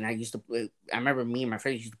I remember me and my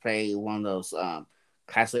friends used to play one of those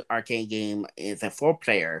classic arcade game. It's a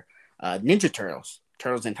 4-player Ninja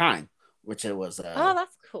Turtles in Time, which it was Oh,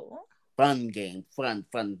 that's cool. fun game, fun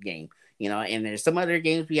game. And there's some other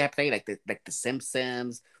games we have played, like the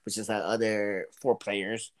Simpsons, which is other 4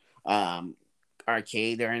 players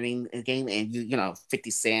arcade or anything game, and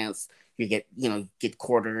 50 cents. You get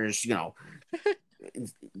quarters.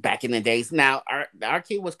 Back in the days. Now the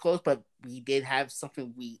arcade was closed, but we did have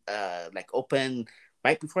something we like open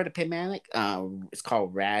right before the pandemic. It's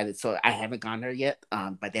called Rad. So I haven't gone there yet.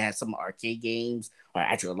 But they have some arcade games, or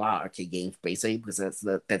actually a lot of arcade games, basically, because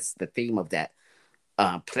that's the theme of that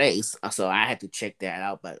place. So I had to check that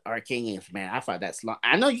out. But arcade games, man, I thought that's long.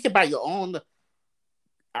 I know you can buy your own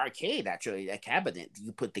arcade, actually, a cabinet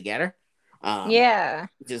you put together. Yeah.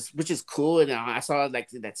 Which is cool. And I saw like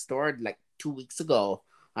that store like 2 weeks ago.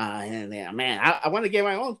 And then, man, I want to get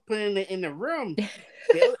my own, put in the room,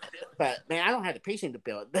 build, but man, I don't have the patience to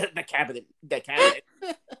build the cabinet.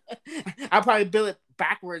 I'll probably build it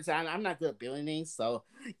backwards. I'm not good at building things, so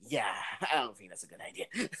yeah, I don't think that's a good idea.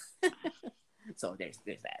 So there's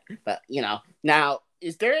that. But now,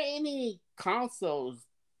 is there any consoles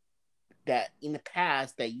that in the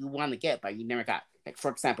past that you want to get but you never got? Like, for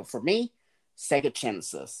example, for me, Sega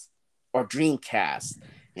Genesis or Dreamcast,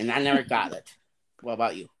 and I never got it. What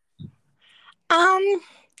about you? I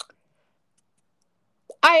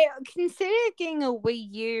considered getting a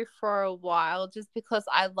Wii U for a while just because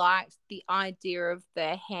I liked the idea of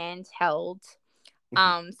the handheld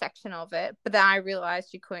section of it. But then I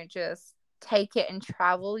realized you couldn't just take it and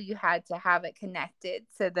travel. You had to have it connected.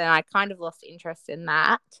 So then I kind of lost interest in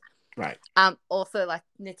that. Right. Also, like,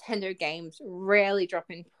 Nintendo games rarely drop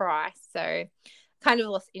in price. So kind of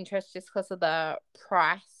lost interest just because of the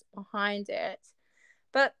price behind it.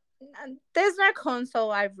 But there's no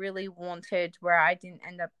console I really wanted where I didn't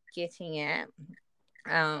end up getting it.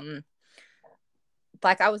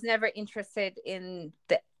 Like, I was never interested in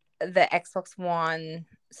the Xbox One,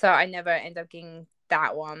 so I never end up getting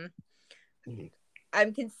that one. Mm-hmm.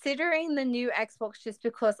 I'm considering the new Xbox just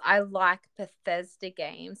because I like Bethesda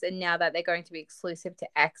games, and now that they're going to be exclusive to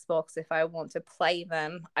Xbox, if I want to play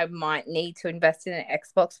them, I might need to invest in an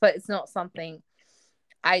Xbox, but it's not something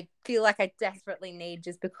I feel like I desperately need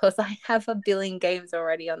just because I have a billion games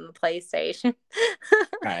already on the PlayStation.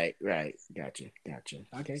 Right. Gotcha.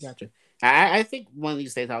 Okay, gotcha. I think one of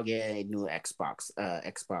these days I'll get a new Xbox.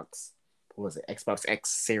 What was it? Xbox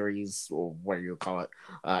X Series, or whatever you call it.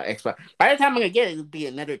 Xbox. By the time I'm gonna get it, it'll be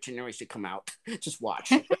another generation come out. Just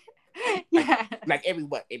watch. Yeah. Like every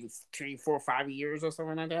 3, 4, 5 years or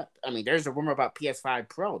something like that. I mean, there's a rumor about PS5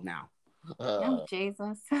 Pro now. Oh,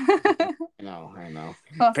 Jesus. I know.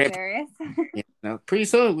 Serious? Pretty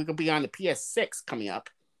soon we could be on the PS6 coming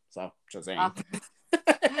up. So, just saying.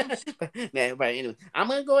 But anyway, I'm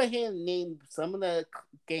going to go ahead and name some of the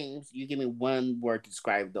games. You give me one word to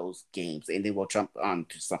describe those games, and then we'll jump on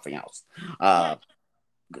to something else.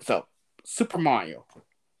 So, Super Mario.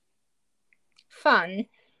 Fun.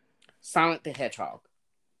 Sonic the Hedgehog.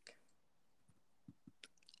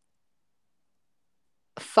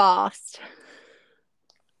 Fast.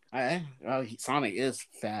 Sonic is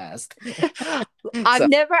fast. I've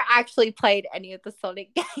never actually played any of the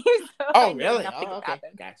Sonic games. So oh, really? Okay.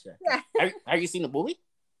 Gotcha. Yeah. Have you seen the movie?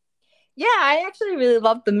 Yeah, I actually really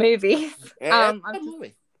love the movie.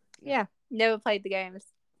 Movie. Yeah, never played the games.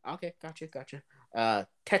 Okay, gotcha.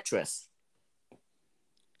 Tetris.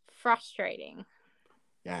 Frustrating.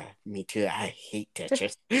 Yeah, me too. I hate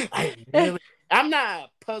Tetris. I'm not a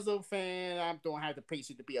puzzle fan. I don't have the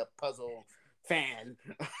patience to be a puzzle fan.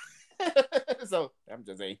 So I'm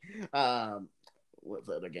just saying. What's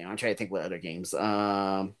the other game? I'm trying to think what other games.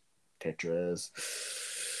 Tetris.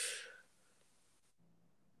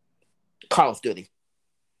 Call of Duty.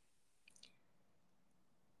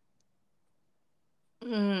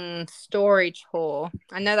 Storage whore.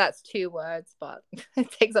 I know that's 2 words, but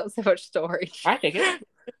it takes up so much storage. I take it.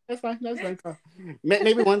 That's fine.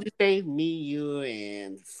 Maybe one day, me, you,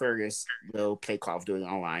 and Fergus will play Call of Duty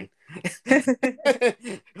online.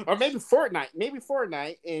 Or maybe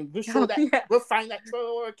Fortnite, and we'll show that. Yeah. We'll find that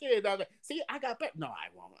 12-year-old kid. Like, see, I got better. No, I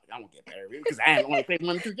won't get better because I haven't only played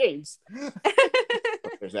 1 or 2 games.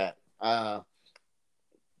 There's that.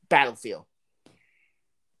 Battlefield.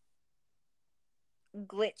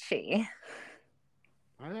 glitchy.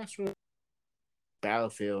 That's really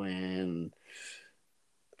Battlefield, and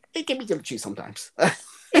it can be glitchy sometimes.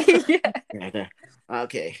 Yeah. Yeah.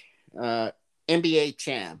 Okay. NBA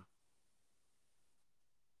champ.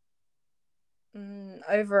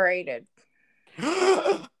 Overrated.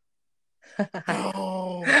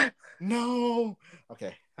 No, no.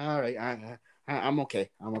 Okay, all right. I'm okay.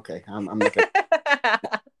 I'm okay. I'm okay.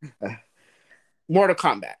 Uh, Mortal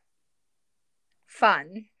Kombat.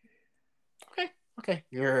 Fun. Okay, okay.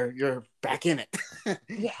 You're back in it.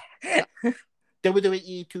 Yeah.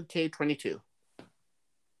 WWE 2K22.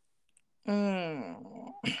 Mm.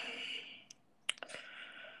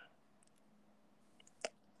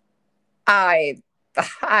 I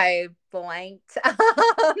I blanked.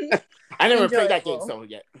 I never played that game, Enjoyable. so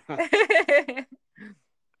yet.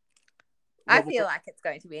 I What, feel like it's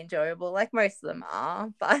going to be enjoyable, like most of them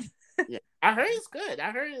are, but yeah, I heard it's good.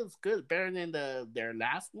 I heard it's good, better than their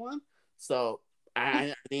last one. So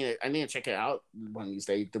I need to check it out one of these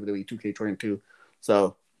days. WWE 2K22.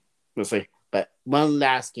 So we'll see. But one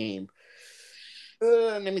last game.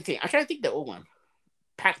 Let me think. I try to think the old one.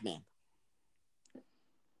 Pac-Man.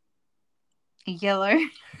 yellow.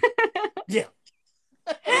 Yeah.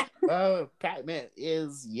 Oh, Pac-Man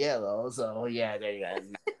is yellow. So yeah, there you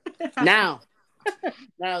go. Now,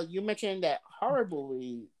 now you mentioned that horror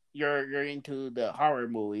movie. You're into the horror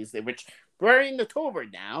movies, which we're in October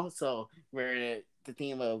now. So we're the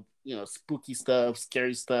theme of spooky stuff,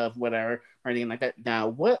 scary stuff, whatever, or anything like that. Now,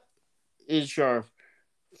 what is your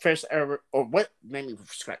first ever, or what? Let me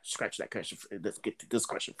scratch that question. Let's get to this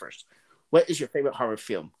question first. What is your favorite horror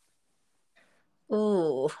film?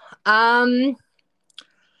 Ooh. Um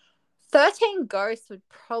 13 Ghosts would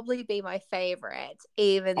probably be my favorite,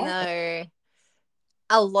 even Oh, though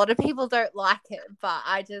a lot of people don't like it, but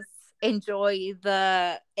I just enjoy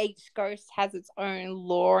each ghost has its own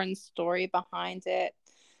lore and story behind it.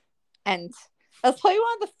 And that's probably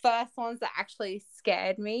one of the first ones that actually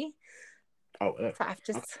scared me. oh, So I've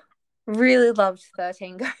just really loved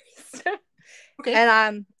 13 Ghosts. okay.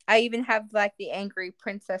 And I even have like the angry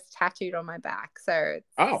princess tattooed on my back. So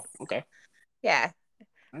Oh, okay. yeah.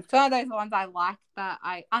 It's one of those ones I like that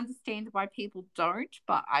I understand why people don't,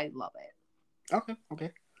 but I love it. Okay,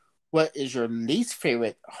 okay. What is your least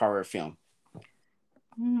favorite horror film?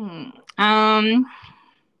 Hmm. Um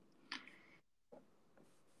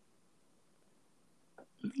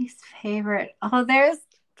Least favorite. Oh, there's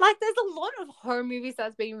a lot of horror movies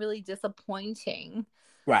that's been really disappointing.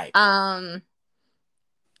 Right. But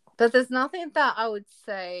there's nothing that I would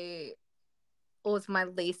say was my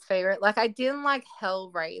least favorite. Like I didn't like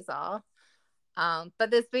Hellraiser.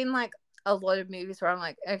 But there's been like a lot of movies where I'm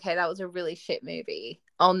like, okay, that was a really shit movie.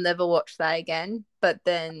 I'll never watch that again. But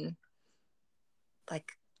then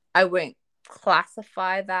like I won't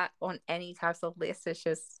classify that on any types of list. It's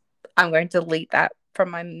just I'm going to delete that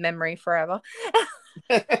from my memory forever.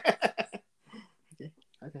 Okay.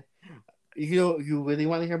 Okay. You really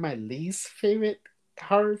want to hear my least favorite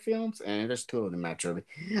horror films? And there's two of them actually.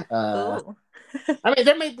 Ooh. I mean,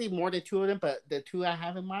 there may be more than two of them, but the two I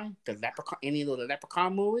have in mind, the Leprechaun, any of the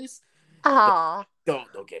Leprechaun movies. Ah. Don't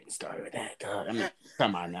get me started with that. I mean,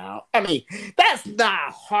 come on now. I mean, that's not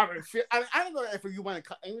a horror film. I mean, I don't know if you want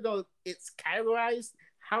to, even though it's categorized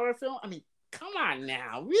horror film. I mean, come on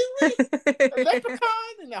now, really? The Leprechaun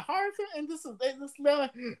and the horror film, and this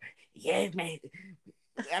yeah, man.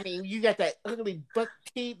 I mean, you got that ugly buck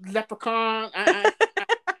teeth leprechaun.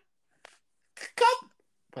 Come,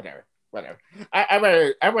 whatever, whatever. I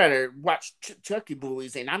rather watch Chucky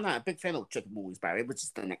movies, and I'm not a big fan of Chucky movies, by the way, which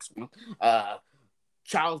is the next one.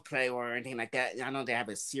 Child's Play or anything like that. I know they have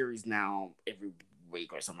a series now every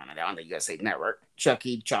week or something like that on the USA Network.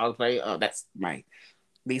 Chucky, Child's Play. Oh, that's my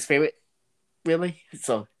least favorite, really.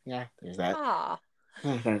 So yeah, there's that. Ah.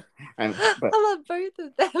 But I love both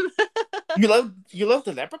of them. you love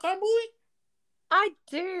the Leprechaun movie? I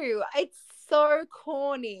do. It's so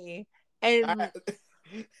corny. And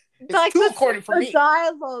It's like too corny for the me.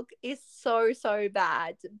 dialogue is so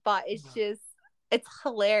bad, but it's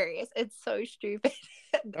hilarious. It's so stupid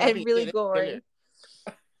I and mean, really gory.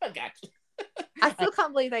 I got you. I still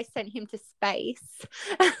can't believe they sent him to space.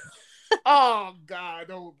 Oh God!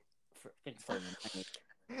 Don't. Thanks for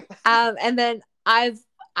And then I've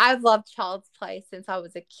loved Child's Play since I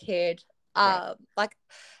was a kid. Right. Like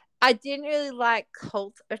I didn't really like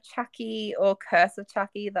Cult of Chucky or Curse of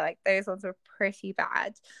Chucky. Like those ones were pretty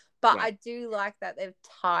bad. But Right. I do like that they've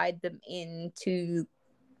tied them into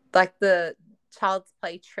like the Child's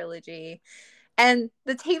Play trilogy. And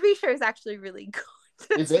the TV show is actually really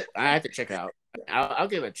good. Is it? I have to check it out. I'll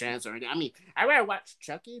give it a chance. Or I mean, I rather watch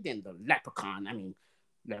Chucky than the Leprechaun. I mean,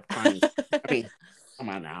 Leprechaun is. I mean, come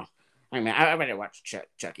on now. I mean, I rather watch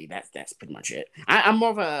Chucky. That's pretty much it. I'm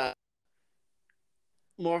more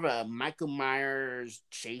of a Michael Myers,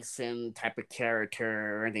 Jason type of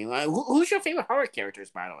character or anything. Who's your favorite horror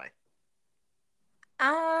characters, by the way?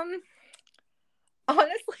 Um,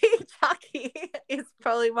 Honestly, Chucky is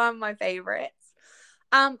probably one of my favorites.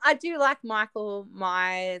 I do like Michael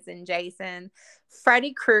Myers and Jason.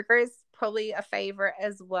 Freddy Krueger is probably a favorite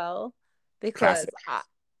as well because Classic.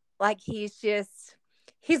 like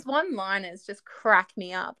his one-liners just crack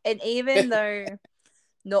me up. And even though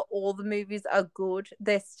not all the movies are good,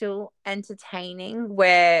 they're still entertaining.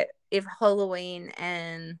 Where if Halloween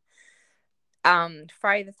and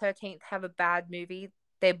Friday the 13th have a bad movie,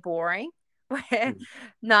 they're boring. Where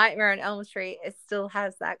Nightmare on Elm Street, it still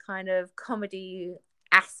has that kind of comedy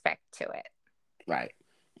aspect to it. Right.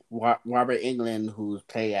 Robert Englund, who's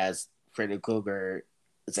played as Freddy Krueger,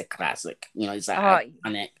 is a classic. You know, he's an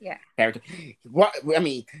iconic character. I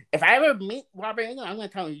mean, if I ever meet Robert Englund, I'm going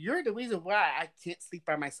to tell him, you're the reason why I can't sleep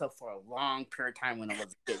by myself for a long period of time when I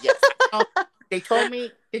was a kid. Yes. They told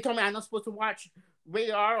me I'm not supposed to watch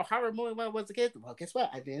rated R or horror movie when I was a kid. Well, guess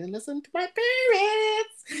what? I didn't listen to my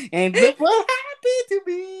parents, and look what happened to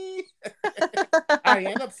me. I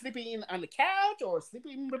end up sleeping on the couch or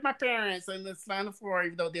sleeping with my parents on the floor,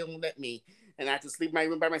 even though they don't let me. And I have to sleep in my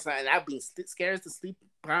room by myself. And I've been scared to sleep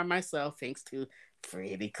by myself thanks to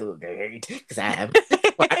Freddy Krueger. Because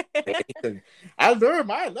I learned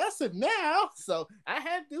my lesson now. So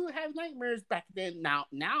I do have nightmares back then. Now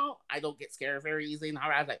I don't get scared very easily in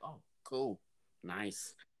horror. I was like, oh, cool.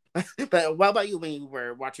 Nice. But what about you when you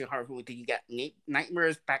were watching horror movie? Did you get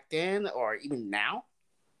nightmares back then or even now?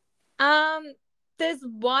 There's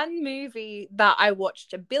one movie that I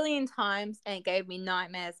watched a billion times and it gave me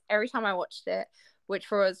nightmares every time I watched it, which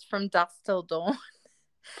was From Dusk Till Dawn.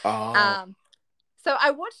 Oh. So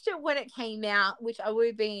I watched it when it came out, which I would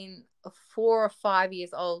have been 4 or 5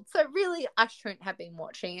 years old. So really, I shouldn't have been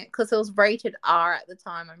watching it because it was rated R at the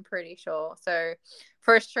time, I'm pretty sure. So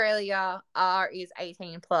for Australia, R is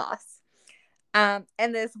 18 plus. And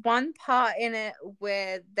there's one part in it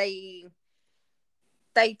where they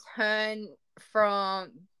turn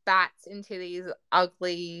from bats into these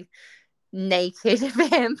ugly naked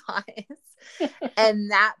vampires.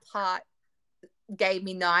 And that part gave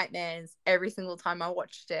me nightmares every single time I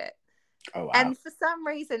watched it. Oh, wow. And for some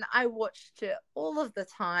reason, I watched it all of the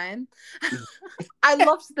time. I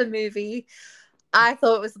loved the movie. I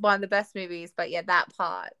thought it was one of the best movies, but yeah, that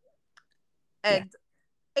part. And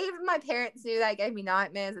even my parents knew that gave me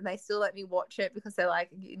nightmares and they still let me watch it because they're like,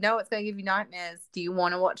 you know it's going to give you nightmares. Do you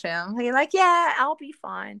want to watch it? I'm like, yeah, I'll be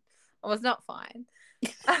fine. I was not fine.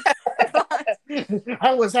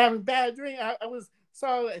 I was having bad dreams. I was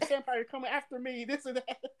saw a vampire coming after me. This and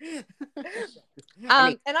that.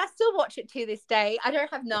 And I still watch it to this day. I don't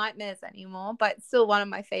have nightmares anymore, but it's still one of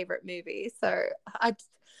my favorite movies. So I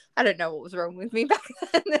don't know what was wrong with me back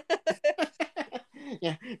then.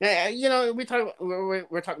 Yeah. You know, we're talking a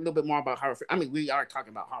little bit more about horror. I mean, we are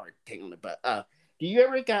talking about horror thing on it, but do you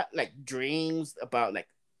ever got like dreams about like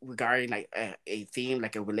regarding like a theme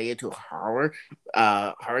like related to horror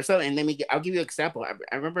stuff? And I'll give you an example.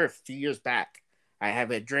 I remember a few years back I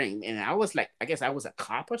have a dream and I was like, I guess I was a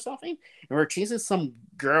cop or something, and we're chasing some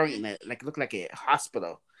girl in it like looked like a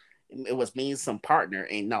hospital. It was me and some partner,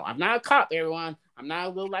 and no, I'm not a cop, everyone. I'm not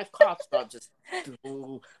a real life cop, so just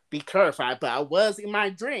to be clarified. But I was in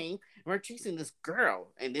my dream, and we're chasing this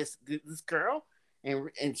girl, and this girl,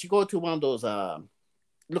 and she go to one of those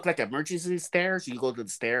look like emergency stairs. You go to the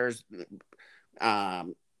stairs,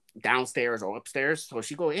 downstairs or upstairs. So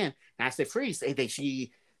she go in, and I said freeze. And then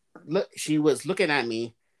she was looking at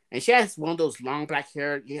me, and she has one of those long black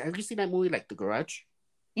hair. Yeah, have you seen that movie like The Grudge?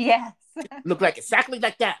 Yes. Look like exactly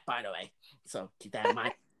like that, by the way. So keep that in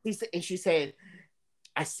mind. She said,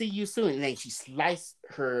 "I see you soon." And then she sliced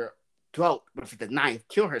her throat with the knife,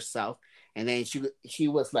 kill herself. And then she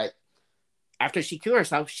was like, after she killed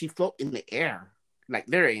herself, she float in the air, like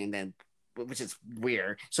literally, and then which is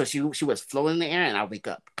weird. So she was floating in the air, and I wake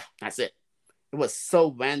up. That's it. It was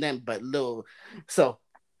so random, but little. So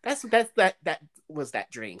that was that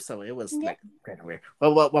dream. So it was like kind of weird.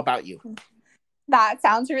 Well, what about you? That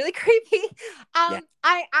sounds really creepy. I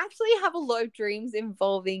actually have a lot of dreams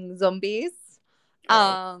involving zombies.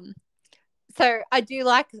 So I do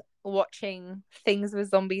like watching things with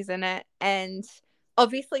zombies in it, and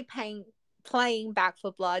obviously playing Back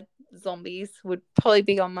 4 Blood zombies would probably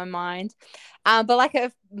be on my mind. But like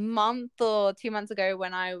a month or 2 months ago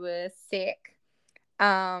when I was sick,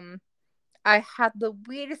 I had the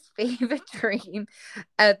weirdest fever dream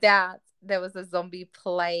about there was a zombie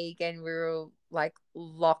plague and we were like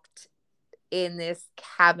locked in this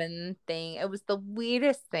cabin thing. It was the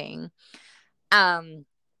weirdest thing. Um,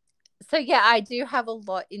 so yeah, I do have a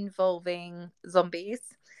lot involving zombies.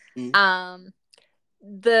 Mm.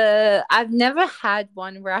 I've never had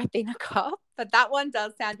one where I've been a cop, but that one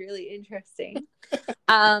does sound really interesting.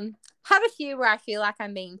 Have a few where I feel like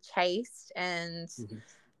I'm being chased, and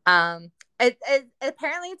it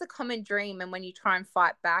apparently it's a common dream, and when you try and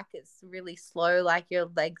fight back, it's really slow, like your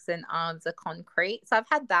legs and arms are concrete. So I've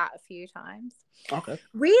had that a few times. Okay.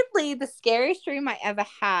 Weirdly, the scariest dream I ever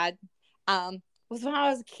had was when I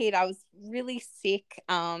was a kid. I was really sick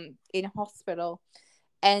in hospital,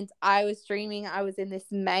 and I was dreaming I was in this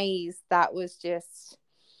maze that was just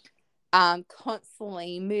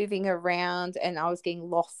constantly moving around, and I was getting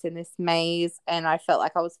lost in this maze, and I felt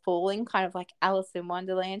like I was falling, kind of like Alice in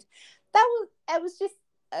Wonderland. It was just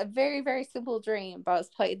a very, very simple dream, but I was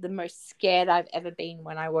probably the most scared I've ever been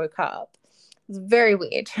when I woke up. It was very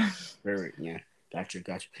weird. Very, yeah. Gotcha.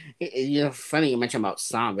 You know, funny you mentioned about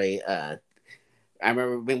zombie. I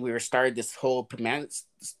remember when we were started this whole pandemic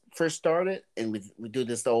first started, and we do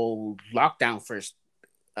this old lockdown first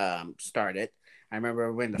started. I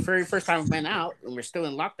remember when the very first time we went out and we're still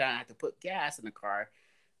in lockdown, I had to put gas in the car.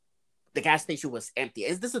 The gas station was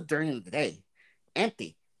empty. This is during the day,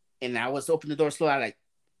 empty, and I was opening the door slowly. I like,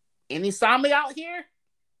 any zombie out here?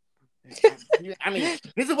 I mean,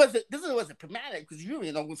 this wasn't problematic because you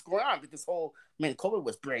really know what's going on. But this whole COVID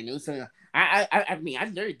was brand new. So I mean, I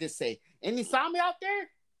literally did say, any zombie out there?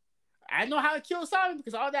 I know how to kill zombie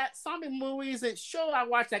because all that zombie movies and show I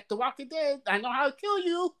watched, like The Walking Dead. I know how to kill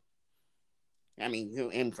you. I mean, you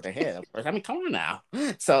aim for the head, of course. I mean, come on now.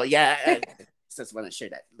 So yeah, I just want to share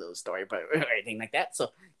that little story, but or anything like that.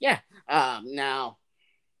 So yeah. Now,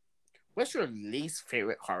 what's your least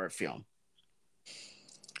favorite horror film?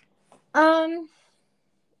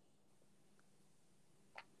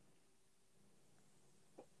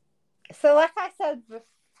 So like I said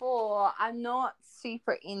before, I'm not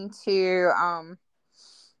super into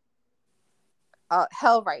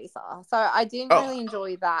Hellraiser. So I didn't really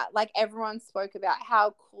enjoy that. Like everyone spoke about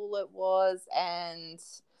how cool it was, and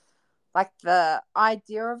like the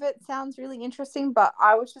idea of it sounds really interesting, but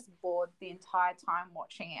I was just bored the entire time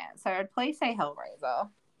watching it. So I'd please say Hellraiser.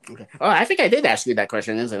 Okay. Oh, I think I did ask you that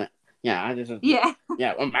question, isn't it? Yeah, Yeah.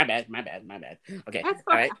 Yeah. Oh, my bad. Okay.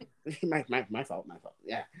 All right. My fault.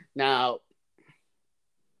 Yeah. Now,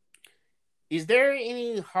 is there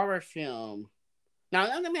any horror film? Now,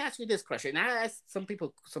 let me ask you this question. I asked some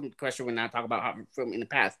people some question when I talk about horror film in the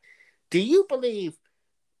past. Do you believe?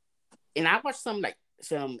 And I watched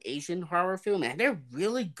some Asian horror film, and they're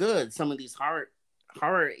really good. Some of these horror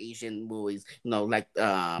Asian movies, you know, like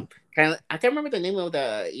kind of, I can't remember the name of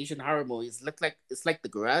the Asian horror movies. Look like it's like The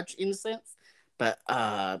Grudge in a sense, but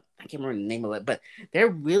I can't remember the name of it. But they're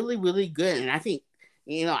really, really good, and I think,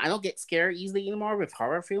 you know, I don't get scared easily anymore with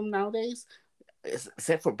horror film nowadays.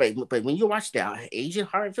 Except for, but when you watch the Asian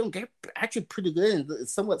horror film, they're actually pretty good and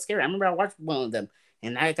somewhat scary. I remember I watched one of them,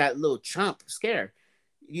 and I got a little chump scared.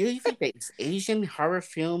 You think that Asian horror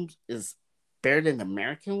films is better than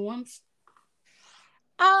American ones?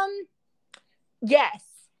 Yes,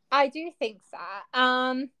 I do think that.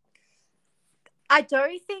 I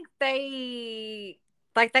don't think they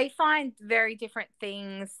find very different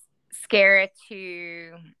things scarier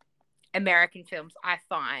to American films, I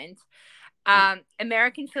find.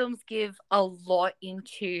 American films give a lot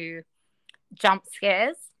into jump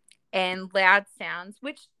scares and loud sounds,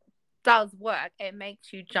 which does work. It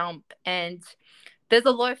makes you jump, and there's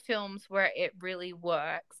a lot of films where it really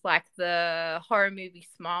works, like the horror movie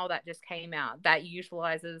Smile that just came out that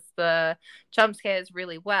utilizes the jump scares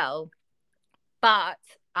really well. But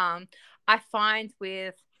I find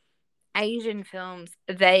with Asian films,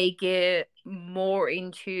 they get more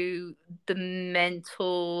into the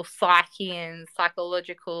mental psyche and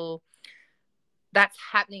psychological that's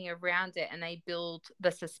happening around it, and they build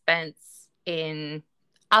the suspense in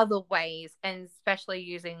other ways, and especially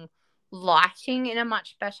using lighting in a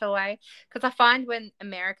much better way. Because I find when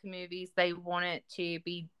American movies, they want it to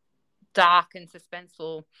be dark and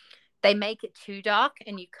suspenseful, they make it too dark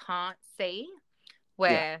and you can't see,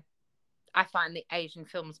 where I find the Asian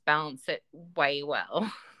films balance it way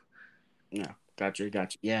well. Yeah, gotcha.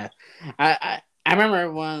 Yeah, I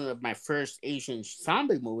remember one of my first Asian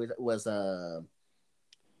zombie movies was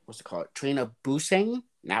what's it called? Train to Busan.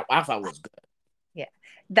 Now I thought it was good. Yeah,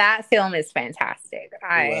 that film is fantastic.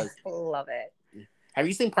 I love it. Have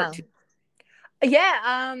you seen part 2?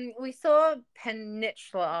 Yeah, we saw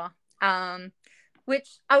Peninsula.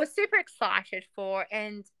 which I was super excited for,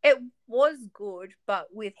 and it was good, but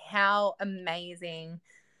with how amazing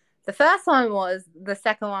the first one was, the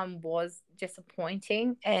second one was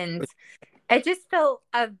disappointing, and it just felt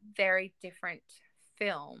a very different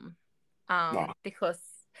film, No. because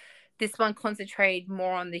this one concentrated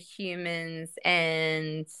more on the humans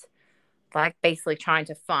and like basically trying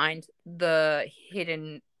to find the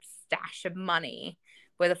hidden stash of money,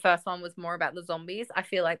 where the first one was more about the zombies. I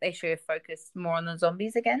feel like they should have focused more on the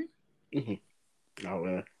zombies again. Mm-hmm.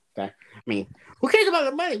 Oh, I mean, who cares about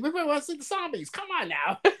the money? We want to see the zombies. Come on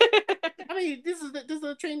now. I mean, this is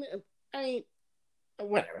a train. I mean,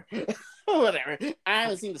 whatever, whatever. I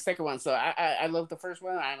haven't seen the second one, so I love the first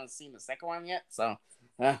one. I haven't seen the second one yet, so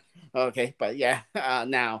okay. But yeah,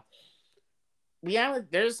 now we have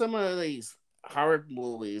there's some of these horror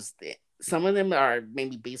movies. Some of them are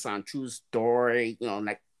maybe based on true story. You know,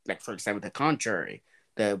 like for example, The Conjuring,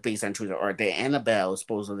 the based on true, or the Annabelle,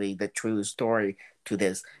 supposedly the true story to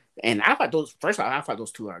this. And I thought those first of all, I thought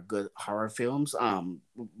those two are good horror films.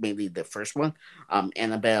 Maybe the first one,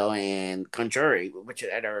 Annabelle and Conjuring, which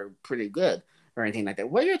are pretty good or anything like that.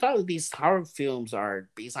 What are your thoughts? These horror films are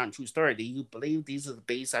based on true story. Do you believe these are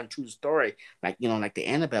based on true story? Like like the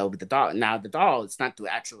Annabelle with the doll. Now the doll, it's not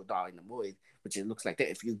the actual doll in the movie, which it looks like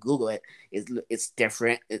that. If you Google it, it's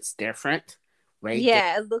different. It's different, right?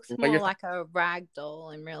 Yeah, it looks What more your like a rag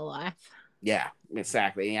doll in real life. Yeah,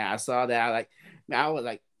 exactly. Yeah, I saw that. I was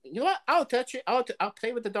like, you know what? I'll touch it. I'll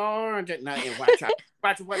play with the doll and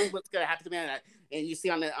watch what's gonna happen to me. And you see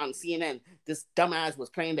on CNN, this dumbass was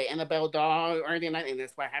playing the Annabelle doll or anything like that, and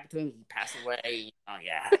that's what happened to him. He passed away. Oh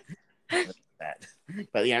yeah, that.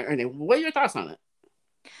 But yeah, and what are your thoughts on it?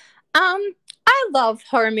 I love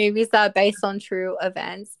horror movies that are based on true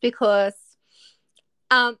events because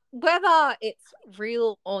whether it's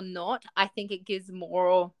real or not, I think it gives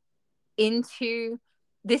more into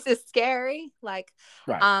this is scary. Like,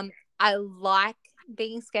 Right, I like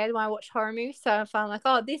being scared when I watch horror movies. So if I'm like,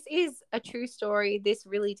 oh, this is a true story, this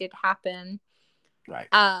really did happen. right.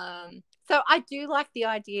 So I do like the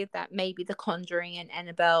idea that maybe The Conjuring and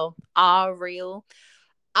Annabelle are real.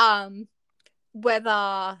 Um,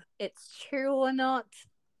 whether it's true or not,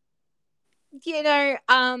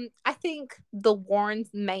 I think the Warrens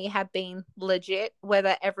may have been legit.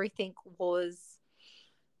 Whether everything was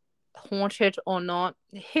haunted or not,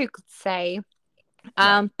 who could say?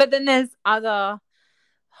 Right. But then there's other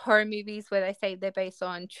horror movies where they say they're based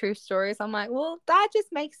on true stories. I'm like, well, that just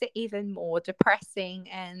makes it even more depressing,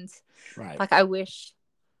 and Right. like I wish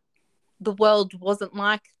the world wasn't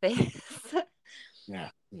like this. Yeah.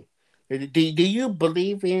 Do you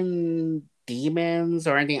believe in demons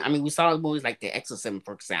or anything? I mean, we saw movies like The Exorcism,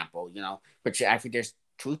 for example, which I think there's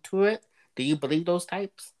truth to it. Do you believe those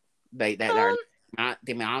types? That are um, not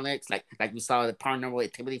demonics, like we saw the Paranormal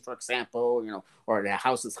Activity, for example, or the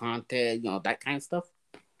house is haunted, that kind of stuff?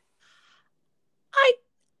 I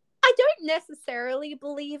I don't necessarily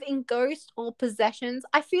believe in ghosts or possessions.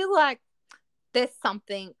 I feel like there's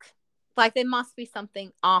something, like there must be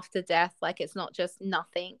something after death, like it's not just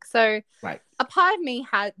nothing. So Right. a part of me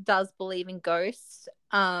does believe in ghosts,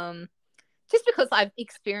 just because I've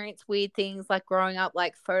experienced weird things, like growing up,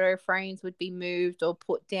 like photo frames would be moved or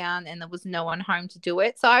put down and there was no one home to do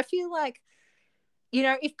it. So I feel like,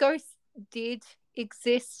 if ghosts did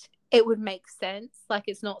exist, it would make sense. Like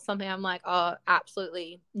it's not something I'm like, oh,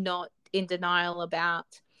 absolutely not in denial about.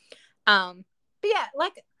 But yeah,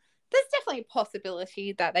 like there's definitely a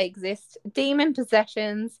possibility that they exist. Demon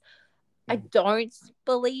possessions, I don't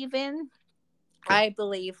believe in. Okay. I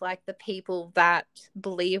believe like the people that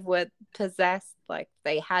believe were possessed, like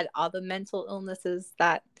they had other mental illnesses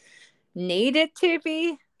that needed to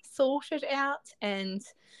be sorted out, and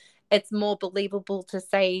it's more believable to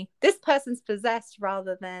say this person's possessed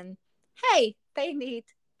rather than, hey, they need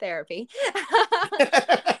therapy.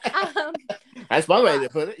 um, That's one way but to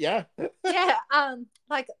put it. Yeah. yeah,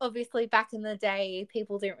 like obviously back in the day,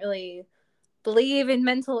 people didn't really believe in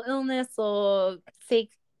mental illness or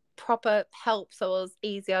seek proper help, so it was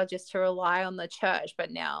easier just to rely on the church.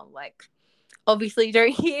 But now, like, obviously you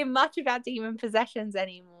don't hear much about demon possessions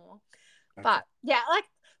anymore. Okay. But yeah, like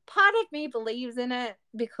part of me believes in it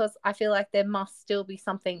because I feel like there must still be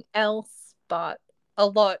something else, but a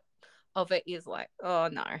lot of it is like, oh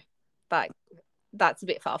no, but that's a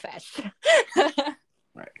bit far-fetched.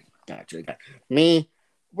 Right. Gotcha. Me,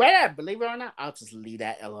 whether believe it or not, I'll just leave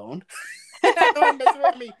that alone. Don't mess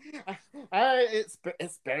with me.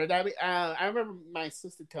 It's better that way. I remember my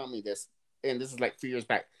sister telling me this, and this is like 3 years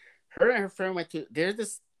back. Her and her friend went to there's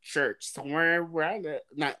this church somewhere where I live,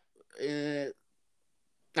 not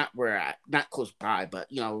not close by, but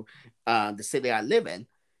the city I live in,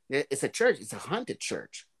 it's a church. It's a haunted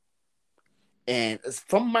church. And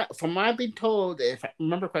from what I've been told, if I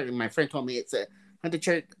remember correctly, my friend told me it's a haunted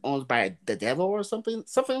church owned by the devil or something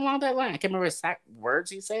along that line. I can't remember exact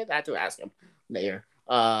words he said. I had to ask him later.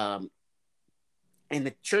 And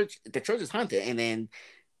the church is haunted, and then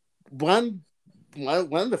one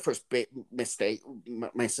one of the first big mistake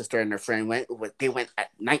my sister and her friend they went at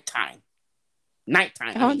nighttime.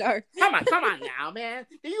 Nighttime. I Oh mean, no. come on now, man.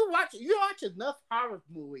 Do you watch enough horror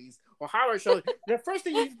movies or horror shows? The first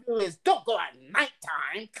thing you do is don't go at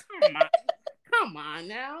nighttime. Come on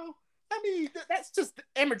now. I mean, that's just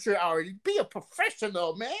amateur hour. Be a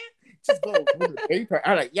professional, man. Just go with the paper.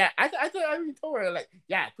 I'm like, yeah. I even told her like,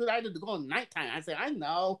 yeah, good idea to go at nighttime. I said, I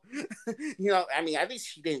know. I mean, at least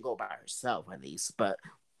she didn't go by herself, at least, but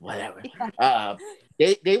whatever. Yeah.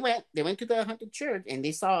 They went to the haunted church and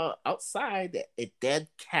they saw outside a dead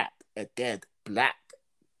cat, a dead black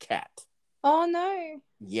cat. Oh no.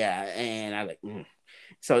 Yeah, and I like,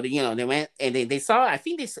 so they went and they saw. I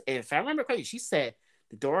think if I remember correctly, she said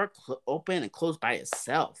the door opened and closed by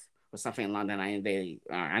itself or something along that line.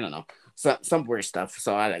 I don't know, some weird stuff.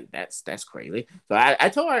 So I like that's crazy. So I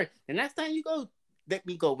told her the next time you go, let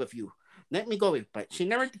me go with you. Let me go with, but she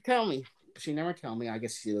never tell me. I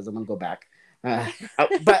guess she doesn't want to go back.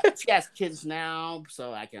 But she has kids now,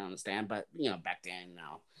 so I can understand. But back then,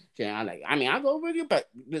 no. I mean, I'll go with you, but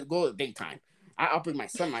go at daytime. I'll bring my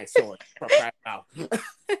sword for crying out.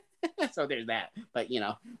 So there's that. But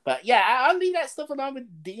yeah, I'll leave that stuff alone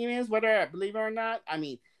with demons, whether I believe it or not. I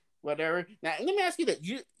mean, whatever. Now, let me ask you that: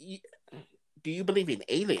 do you believe in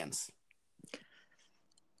aliens?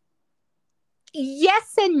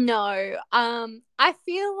 Yes and no. I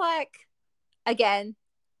feel like, again,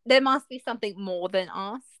 there must be something more than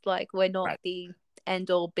us. Like, we're not Right. the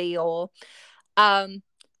end all be all.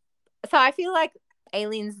 So I feel like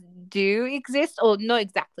aliens do exist, or not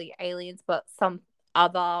exactly aliens, but some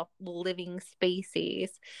other living species.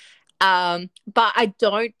 But I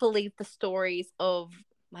don't believe the stories of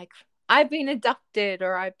like I've been abducted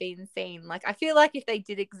or I've been seen. Like, I feel like if they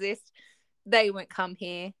did exist, they wouldn't come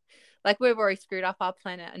here. Like, we've already screwed up our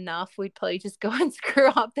planet enough. We'd probably just go and screw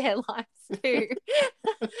up their lives too.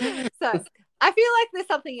 So I feel like there's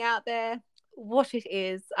something out there. What it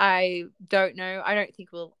is, I don't know. I don't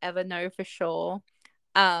think we'll ever know for sure.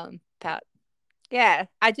 But yeah,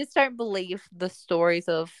 I just don't believe the stories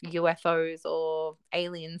of UFOs or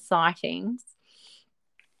alien sightings.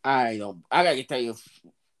 I don't. I gotta tell you,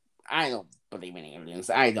 I don't believe in aliens.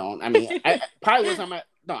 I don't. I mean, I probably was on my.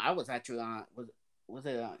 No, I was actually on. Was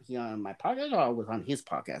it he on my podcast or I was on his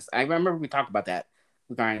podcast? I remember we talked about that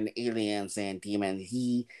regarding aliens and demons.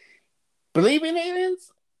 He believed in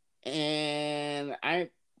aliens, and I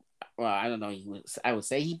don't know. I would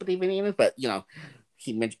say he believed in aliens, but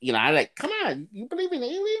he mentioned. I like, come on, you believe in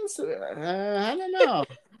aliens? I don't know.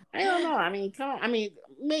 I don't know. I mean, come on. I mean,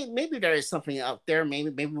 maybe there is something out there.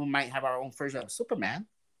 Maybe we might have our own version of Superman.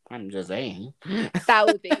 I'm just saying. That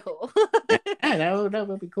would be cool. Yeah, that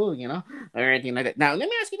would be cool, or anything like that. Now, let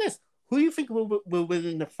me ask you this: who do you think will win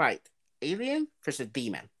in the fight? Alien versus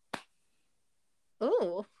demon?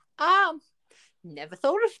 Ooh, never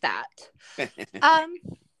thought of that.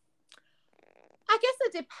 I guess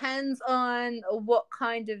it depends on what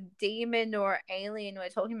kind of demon or alien we're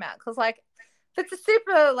talking about. Because, like, if it's a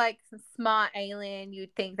super, like, smart alien,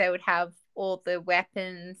 you'd think they would have all the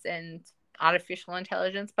weapons and artificial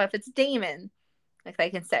intelligence. But if it's demon, like, they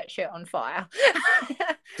can set shit on fire.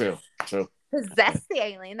 True. Possess the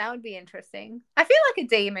alien, that would be interesting. I feel like a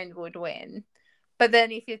demon would win. But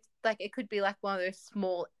then if it's, like, it could be, like, one of those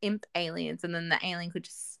small imp aliens, and then the alien could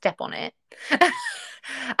just step on it.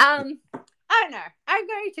 I don't know. I'm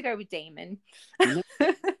going to go with demon.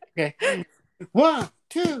 Okay. 1,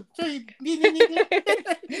 2, 3.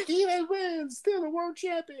 Demon wins. Still the world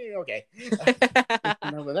champion. Okay.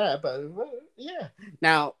 Remember that, but yeah.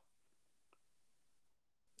 Now,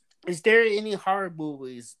 is there any horror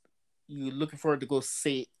movies you looking forward to go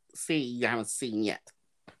see you haven't seen yet?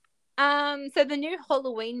 So the new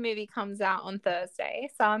Halloween movie comes out on Thursday,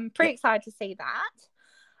 so I'm pretty excited to see that.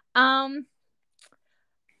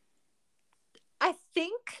 I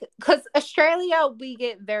think because Australia, we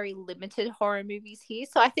get very limited horror movies here.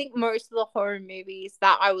 So I think most of the horror movies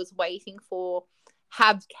that I was waiting for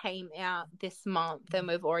have came out this month and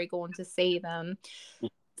we've already gone to see them.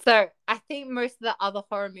 So I think most of the other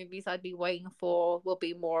horror movies I'd be waiting for will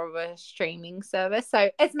be more of a streaming service. So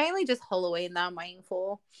it's mainly just Halloween that I'm waiting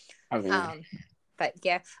for. Okay. But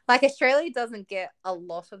yeah, like Australia doesn't get a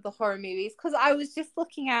lot of the horror movies because I was just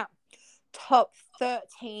looking at top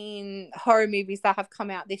 13 horror movies that have come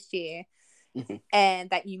out this year and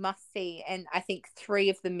that you must see. And I think 3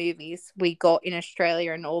 of the movies we got in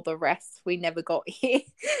Australia and all the rest we never got here.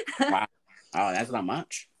 Wow. Oh, that's not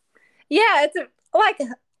much. Yeah, it's like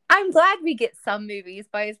I'm glad we get some movies,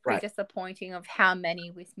 but it's pretty Right. disappointing of how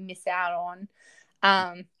many we miss out on.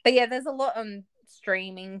 But yeah, there's a lot on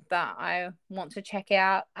streaming that I want to check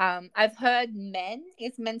out. I've heard Men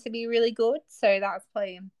is meant to be really good, so that's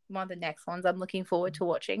probably one of the next ones I'm looking forward to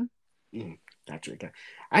watching. Gotcha.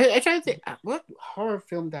 I try to think what horror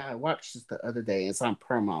film that I watched just the other day. It's on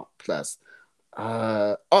Paramount Plus.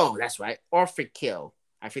 Oh, that's right, Orphan Kill.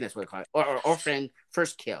 I think that's what it's called. Or Orphan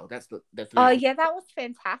First Kill. That's the Oh name. yeah, that was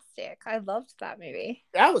fantastic. I loved that movie.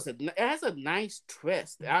 It has a nice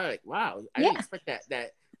twist. I was like, wow, I didn't expect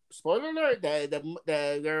that. Spoiler alert: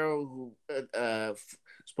 the girl who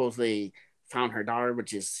supposedly found her daughter,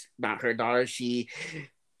 which is not her daughter.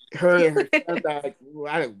 Her like,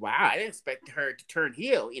 wow, I didn't expect her to turn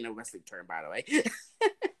heel in a wrestling term, by the way.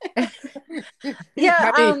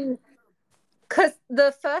 Yeah, because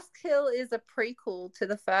the First Kill is a prequel to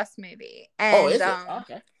the first movie. And, is it?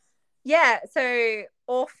 Okay. Yeah, so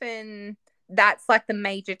Orphan, that's like the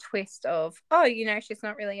major twist of, she's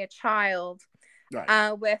not really a child.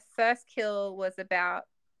 Right. Where First Kill was about,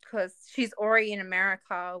 because she's already in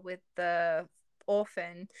America with the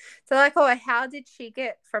orphan. So like, how did she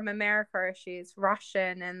get from America? She's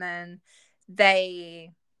Russian. And then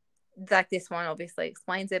they, like this one obviously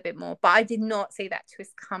explains it a bit more. But I did not see that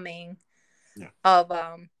twist coming. Yeah. Of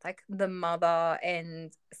like the mother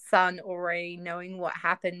and son already knowing what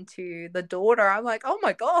happened to the daughter. I'm like, oh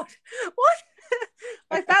my god, what?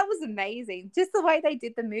 Like that was amazing, just the way they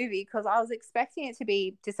did the movie, because I was expecting it to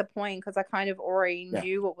be disappointing because I kind of already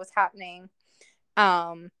knew what was happening.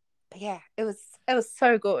 But yeah, it was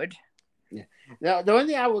so good. Yeah. Now the only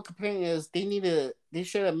thing I would complain is they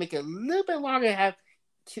should have make it a little bit longer,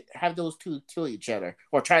 have those two kill each other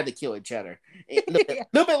or try to kill each other a little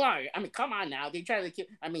bit longer. I mean, come on now, they try to kill.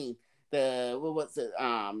 I mean, though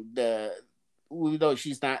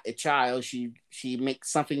she's not a child, she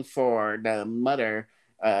makes something for the mother,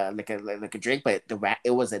 like a drink, but the rat,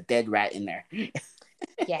 it was a dead rat in there.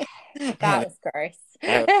 Yeah, that was gross.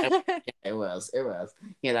 It was,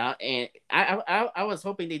 and I was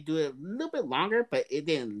hoping they do it a little bit longer, but it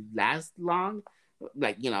didn't last long.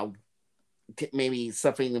 Like, maybe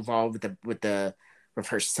something involved with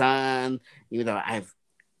her son. I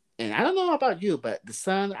don't know about you, but the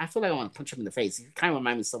son, I feel like I want to punch him in the face. He kind of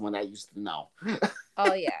reminds me of someone I used to know.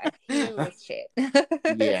 Oh yeah, he was shit.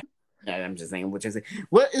 Yeah, I'm just saying. What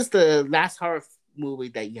is the last horror movie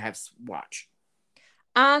that you have watched?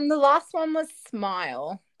 The last one was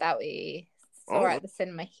Smile that we saw at the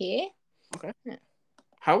cinema here. Okay. Yeah.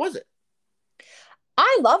 How was it?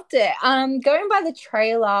 I loved it. Going by the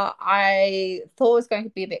trailer, I thought it was going to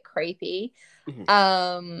be a bit creepy.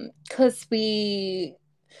 Because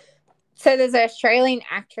so there's an Australian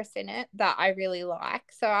actress in it that I really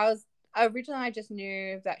like. So I just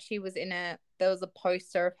knew that she was in it. There was a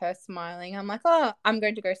poster of her smiling. I'm like, oh, I'm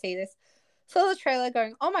going to go see this. Saw the trailer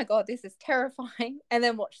going, oh my god, this is terrifying. And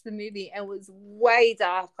then watched the movie and it was way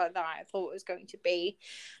darker than I thought it was going to be.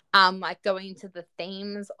 Like going into the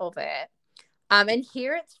themes of it. And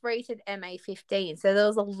here it's rated MA15. So there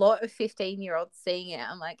was a lot of 15-year-olds seeing it.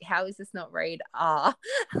 I'm like, how is this not rated R?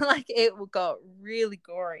 Like it got really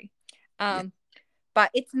gory. But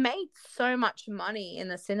it's made so much money in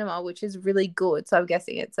the cinema, which is really good. So I'm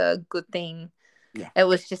guessing it's a good thing. Yeah. It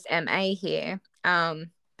was just MA here.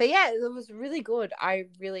 But yeah, it was really good. I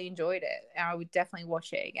really enjoyed it. And I would definitely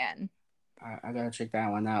watch it again. I gotta check that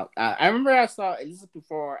one out. I remember I saw this is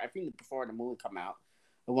before the movie come out.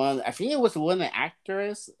 I think it was one of the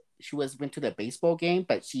actors. She went to the baseball game,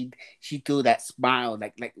 but she do that smile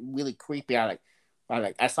like really creepy. I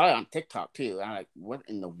saw it on TikTok too. I'm like, what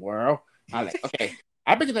in the world? I'm like, okay.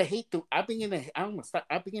 I begin to hate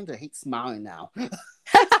smiling now.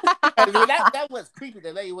 that was creepy.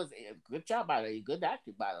 The lady was a good job by the way, good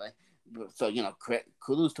acting by the way. So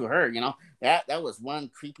kudos to her. That was one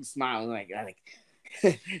creepy smile. Like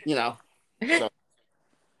so.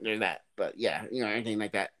 There's that, but yeah, anything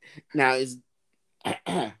like that. Now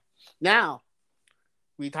now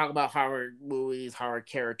we talk about horror movies, horror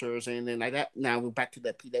characters, and anything like that. Now we're back to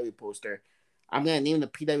the PW poster. I'm gonna name the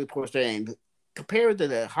PW poster and compare it to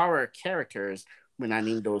the horror characters when I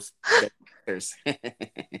name those characters.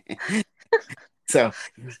 So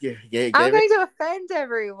I'm going to offend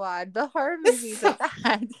everyone. The horror movies are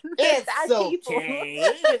bad. It's okay.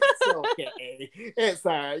 It's okay. It's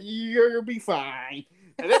you're gonna be fine.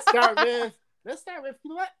 And let's start with you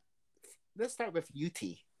know what? Let's start with UT.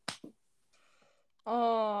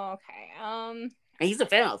 Oh, okay. And he's a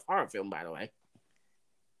fan of horror film, by the way.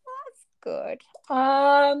 That's good.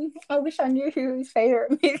 I wish I knew who his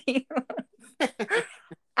favorite movie was.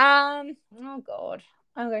 Oh God,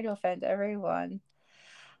 I'm going to offend everyone.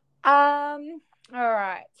 All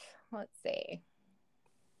right. Let's see.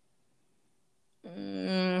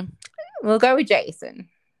 We'll go with Jason.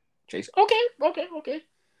 Jason. Okay.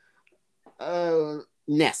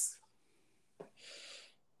 Ness.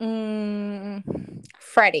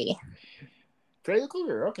 Freddie. Freddy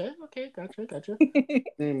Krueger. Okay. Gotcha.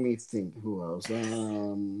 Let me think who else.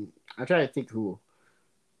 I try to think who.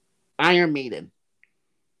 Iron Maiden.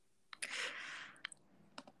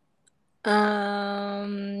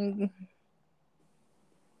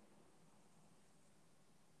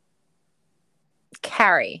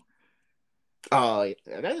 Carrie. Oh, I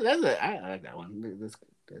like that one. That's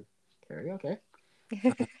Carrie. Okay.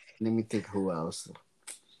 Let me think who else.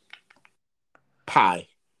 Pie.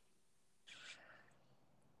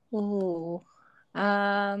 Ooh.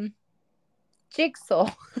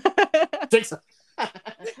 Jigsaw. Jigsaw.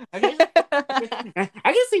 I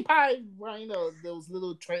can see Pie riding those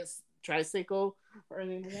little tricycle or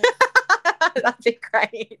anything like that. That'd be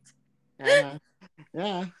great.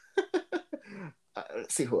 Yeah.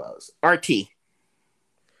 Let's see who else. RT.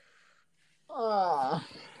 Oh.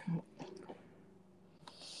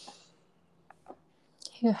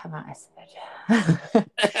 Who have I said?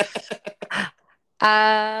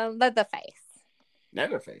 Leatherface.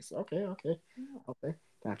 Leatherface. Okay.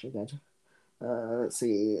 Gotcha. Let's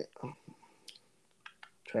see.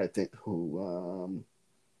 Try to think who.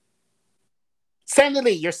 Sandy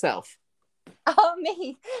Lee, yourself. Oh,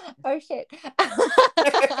 me. Oh, shit.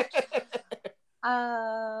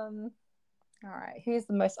 All right. Who's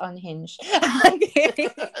the most unhinged?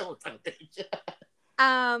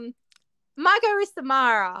 Margot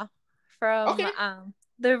Samara from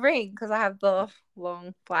The Ring, because I have the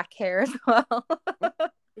long black hair as well.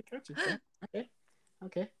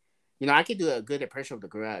 Okay. I could do a good impression of The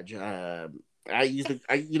Grudge. I used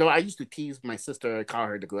to tease my sister, call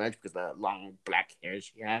her The Grudge because of the long black hair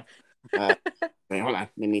she had. Wait, hold on,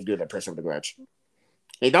 let me do the impression of The Grudge.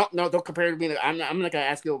 Hey, don't compare to me. I'm not gonna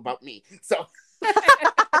ask you about me. So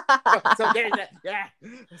there's that. Yeah.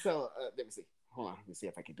 So let me see. Hold on. Let me see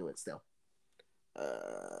if I can do it still.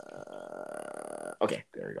 Okay,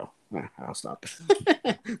 there we go. I'll stop.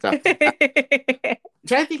 Trying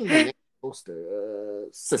to think of the next poster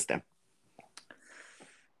system.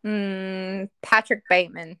 Patrick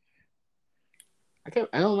Bateman. I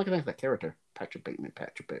don't recognize that character. Patrick Bateman.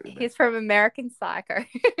 He's from American Psycho.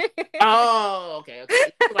 Oh, okay.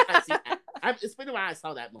 It's been a while I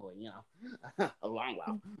saw that movie, a long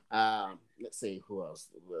while. Let's see who else.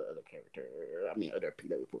 The other character. Other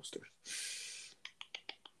PW posters.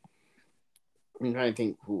 I'm trying to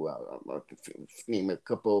think who. I'll name a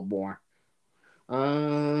couple more.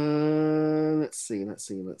 Let's see.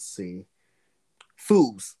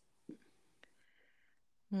 Fools.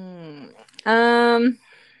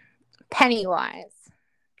 Pennywise.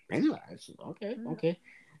 Okay.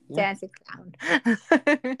 Yeah. Dancing clown.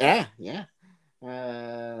 Yeah.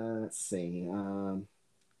 Let's see.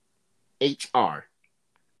 HR.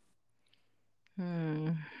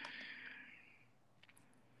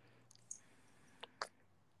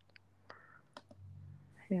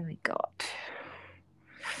 Who we got?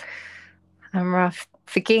 I'm rough.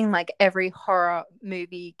 Forgetting like every horror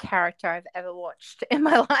movie character I've ever watched in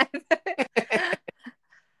my life.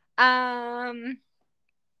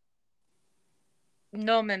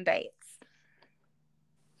 Norman Bates.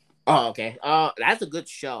 Oh, okay. That's a good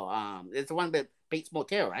show. It's the one that Bates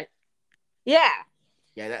Motel, right? Yeah.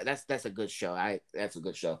 Yeah, that's a good show. That's a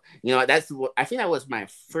good show. I think that was my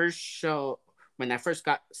first show when I first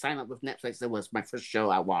got signed up with Netflix. That was my first show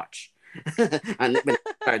I watched. When I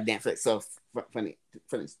started Netflix. So funny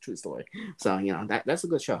true story. So that's a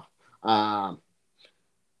good show. One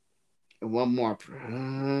more.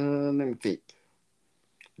 Let me think.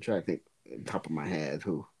 I'm trying to think on top of my head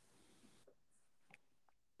who.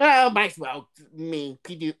 Oh, might as well me,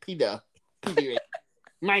 Peter.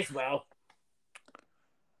 Might as well.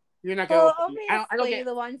 You're not going. Obviously, I don't get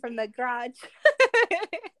the one from The Grudge.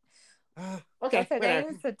 Okay. What's her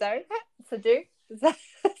name? Sadu? Is that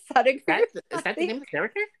the name of the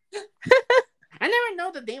character? I never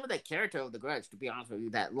know the name of the character of The Grudge. To be honest with you,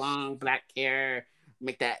 that long black hair,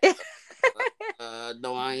 make that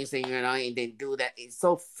no anything, and then do that. It's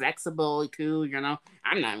so flexible too.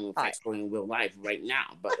 I'm not even flexible in real life right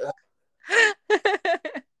now, but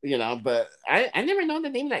but I never know the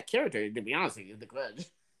name of that character. To be honest with you, The Grudge.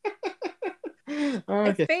 It's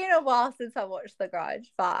Okay. been a while since I watched The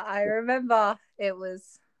Grudge, but I remember it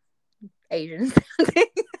was Asian.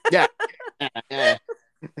 Yeah. Yeah.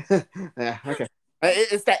 Yeah. Okay.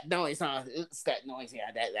 It's that noise, huh? It's that noise.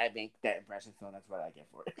 Yeah, that make that impression. So that's what I get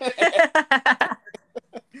for it.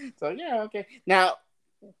 So yeah, okay. Now,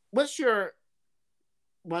 what's your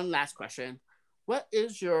one last question? What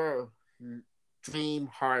is your dream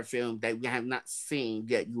horror film that you have not seen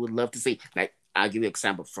yet you would love to see? Like, I'll give you an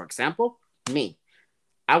example. For example, me.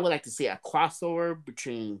 I would like to see a crossover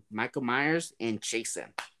between Michael Myers and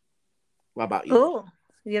Jason. What about you? Oh,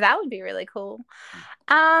 yeah, that would be really cool.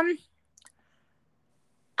 Um,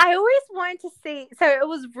 I always wanted to see. So it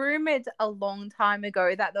was rumored a long time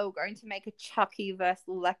ago that they were going to make a Chucky versus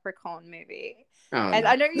Leprechaun movie. Oh And no.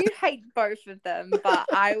 I know you hate both of them, but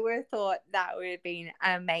I would have thought that would have been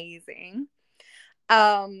amazing.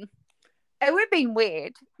 Um, it would have been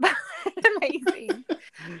weird, but amazing.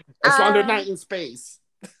 A Slaughter Um, Night in Space.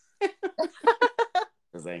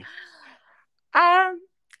 Say. um,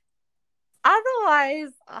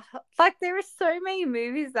 Otherwise, like there are so many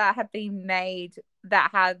movies that have been made that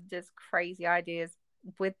have just crazy ideas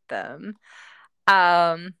with them.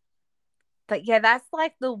 Um, but yeah, that's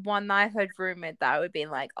like the one that I heard rumored that I would be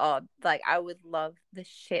like, oh, like I would love the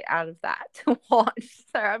shit out of that to watch.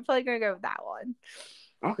 So I'm probably gonna go with that one.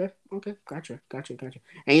 Okay, okay, gotcha.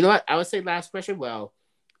 And you know what? I would say last question. Well,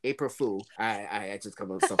 April Fool. I just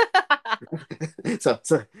come up with something.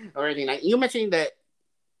 So already, like you mentioned that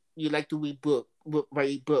you like to read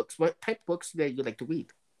books. What type of books that you like to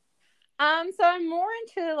read? So I'm more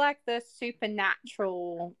into like the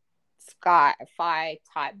supernatural sci-fi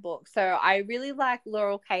type book. So I really like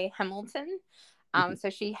Laurel K. Hamilton. So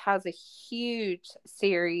she has a huge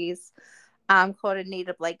series called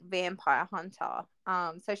Anita Blake Vampire Hunter.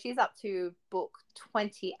 So she's up to book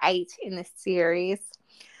 28 in this series.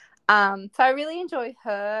 So I really enjoy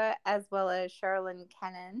her as well as Sherilyn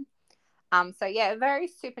Cannon. So yeah, very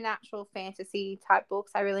supernatural fantasy type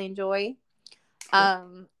books I really enjoy.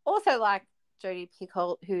 Also like Jodi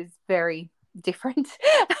Picoult, who's very different.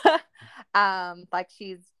 Like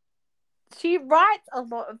she writes a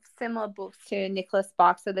lot of similar books to Nicholas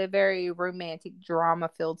Sparks, so they're very romantic drama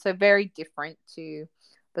filled, so very different to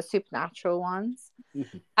the supernatural ones.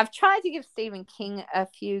 Mm-hmm. I've tried to give Stephen King a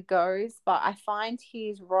few goes, but I find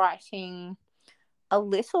his writing a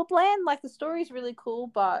little bland. Like the story's really cool,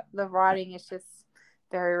 but the writing is just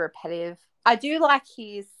very repetitive. I do like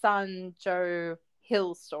his son Joe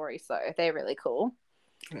Hill's stories, so they're really cool.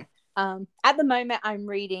 Okay. At the moment, I'm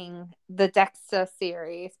reading the Dexter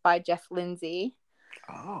series by Jeff Lindsay.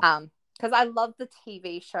 Oh. Because I love the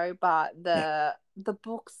TV show, but the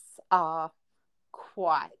books are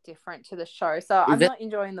quite different to the show. So I'm not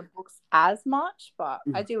enjoying the books as much, but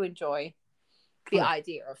I do enjoy the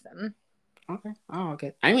idea of them. Okay. Oh,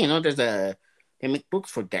 okay. I mean, there's they make books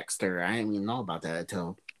for Dexter. I didn't even know about that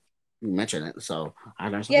until you mentioned it. So I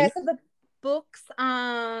learned something. Yeah, so the books,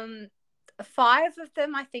 5 of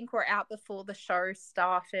them I think were out before the show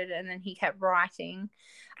started, and then he kept writing.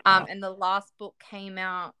 And the last book came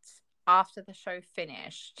out after the show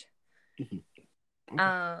finished. Mm-hmm.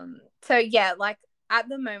 Okay. So yeah, like at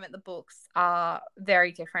the moment the books are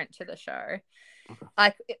very different to the show. Okay.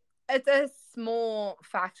 Like it's a small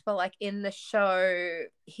fact, but like in the show,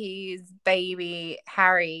 his baby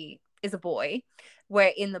Harry is a boy,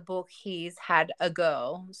 where in the book he's had a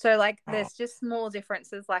girl. So like there's just small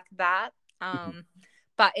differences like that.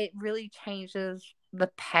 But it really changes the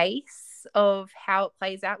pace of how it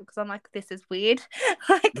plays out, because I'm like, this is weird.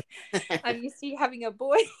 Like I'm used to you having a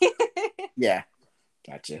boy. Yeah.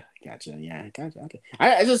 Gotcha. Yeah, gotcha. Okay.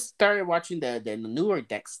 I just started watching the newer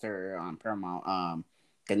Dexter on Paramount.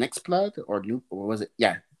 The Next Blood or was it?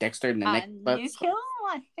 Yeah, Dexter the Next Blood. New Kill,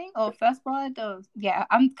 I think, or First Blood, or yeah,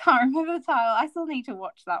 I can't remember the title. I still need to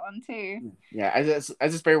watch that one too. Yeah, I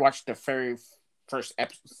just barely watched the very first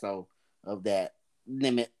episode of that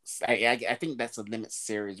Limits. I think that's a Limits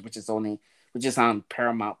series, which is on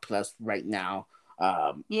Paramount Plus right now.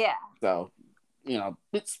 Yeah. So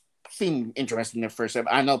it's seemed interesting the first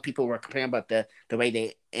episode. I know people were complaining about the way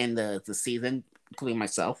they end the season, including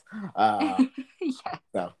myself. Yeah.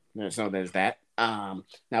 So there's that. Now,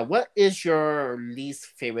 what is your least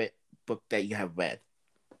favorite book that you have read?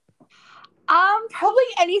 Probably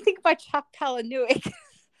anything by Chuck Palahniuk.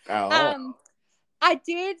 Oh. I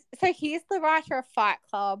did. So he's the writer of Fight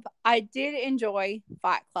Club. I did enjoy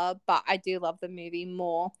Fight Club, but I do love the movie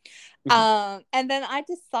more. And then I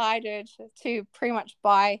decided to pretty much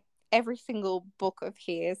buy every single book of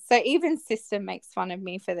his. So even Sister makes fun of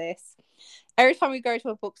me for this. Every time we go to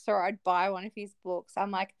a bookstore, I'd buy one of his books.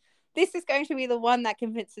 I'm like, this is going to be the one that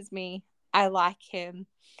convinces me I like him.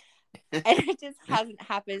 And it just hasn't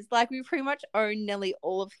happened. Like, we pretty much own nearly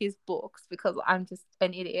all of his books because I'm just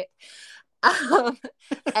an idiot.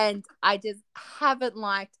 And I just haven't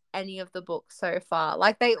liked any of the books so far.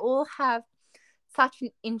 Like, they all have such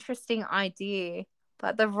an interesting idea,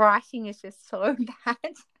 but the writing is just so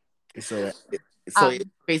bad. So, Um,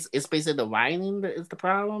 it's basically the writing that is the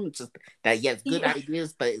problem. It's just that yes, good Yeah.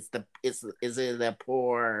 ideas, but is it a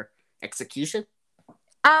poor execution?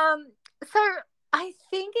 So I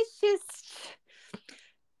think it's just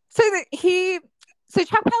so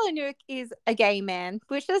Chuck Palahniuk is a gay man,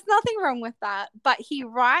 which there's nothing wrong with that, but he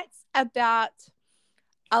writes about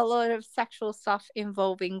a lot of sexual stuff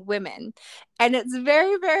involving women, and it's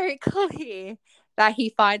very, very clear that he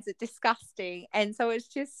finds it disgusting, and so it's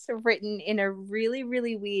just written in a really,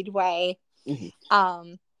 really weird way.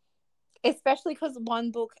 Mm-hmm. Especially because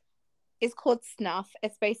one book is called Snuff.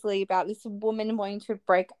 It's basically about this woman wanting to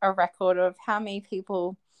break a record of how many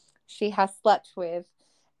people she has slept with.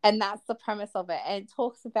 And that's the premise of it. And it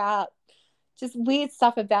talks about just weird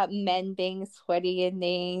stuff about men being sweaty in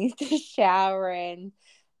the shower, and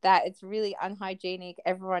that it's really unhygienic,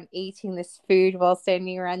 everyone eating this food while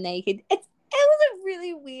standing around naked. It was a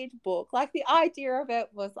really weird book. Like, the idea of it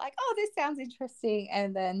was like, oh, this sounds interesting.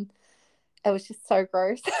 And then it was just so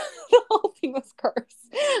gross. The whole thing was gross.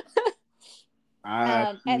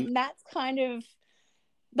 And that's kind of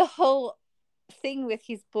the whole thing with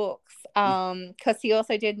his books. Because he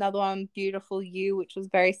also did another one, Beautiful You, which was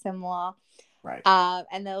very similar. Right.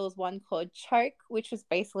 And there was one called Choke, which was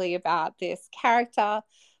basically about this character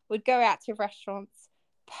would go out to restaurants,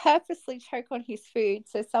 purposely choke on his food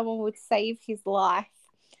so someone would save his life.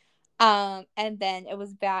 And then it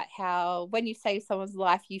was about how when you save someone's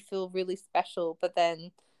life, you feel really special, but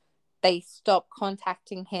then they stop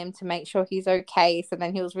contacting him to make sure he's okay. So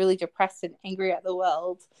then he was really depressed and angry at the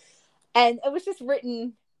world. And it was just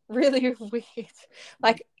written really weird.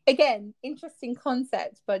 Like, again, interesting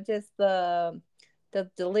concept, but just the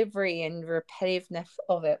delivery and repetitiveness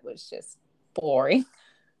of it was just boring.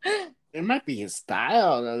 It might be his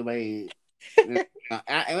style, the way.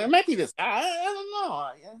 It might be the style. I don't know.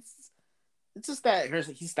 It's just that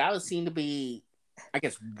his style seemed to be, I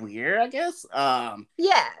guess, weird. I guess.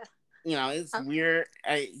 Yeah. It's weird.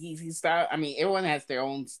 He's style. I mean, everyone has their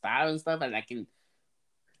own style and stuff, and I can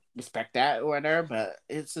respect that or whatever. But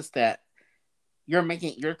it's just that you're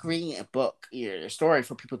creating a book, your story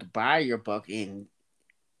for people to buy your book and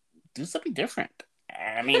do something different.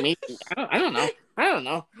 I mean, maybe I don't know. I don't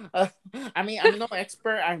know. I mean, I'm no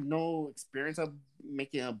expert. I have no experience of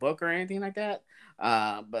making a book or anything like that.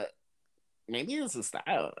 But maybe it's a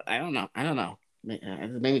style. I don't know.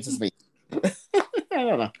 Maybe it's just me. I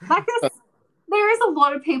don't know. I guess there is a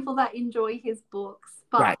lot of people that enjoy his books,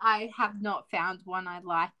 but Right. I have not found one I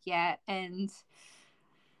like yet. And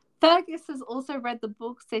Fergus has also read the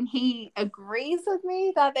books, and he agrees with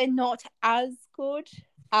me that they're not as good.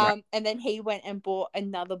 Right. And then he went and bought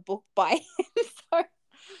another book by him. So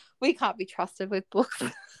we can't be trusted with books.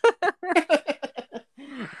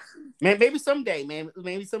 Man, maybe someday,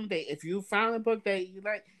 if you found a book that you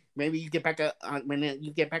like, maybe you get back on when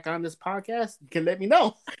you get back on this podcast, you can let me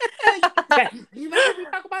know. You remember we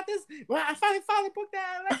talk about this? Well, I finally found a book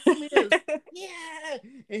that I like.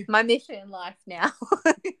 Yeah, my mission in life now.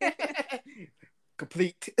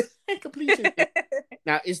 Completion.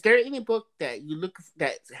 Now, is there any book that you look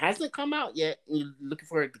that hasn't come out yet and you're looking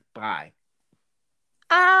for it to buy?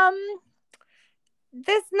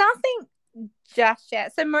 There's nothing just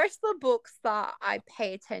yet. So most of the books that I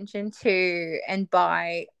pay attention to and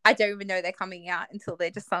buy, I don't even know they're coming out until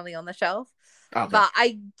they're just suddenly on the shelf. Okay. But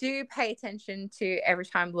I do pay attention to every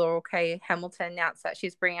time Laurel K. Hamilton announced that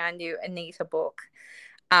she's bringing out a new Anita book.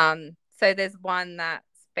 So there's one that's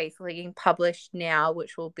basically being published now,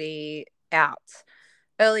 which will be out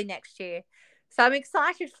early next year. So I'm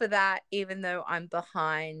excited for that, even though I'm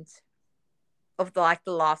behind of the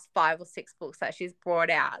last 5 or 6 books that she's brought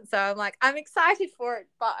out. So I'm excited for it,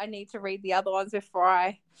 but I need to read the other ones before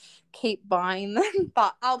I keep buying them.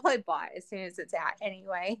 But I'll probably buy it as soon as it's out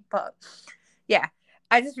anyway. But yeah,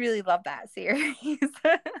 I just really love that series.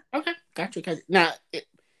 Okay, gotcha. Now,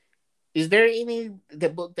 is there the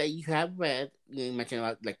book that you have read? You mentioned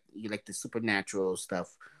about you like the supernatural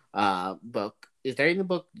stuff book. Is there any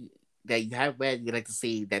book that you have read you like to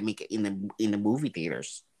see that make it in the movie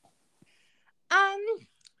theaters?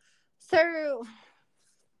 So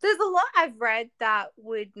there's a lot I've read that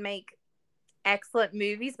would make excellent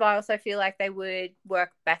movies, but I also feel like they would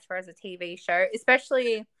work better as a TV show,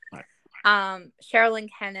 especially Sherilyn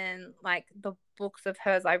Cannon, like the books of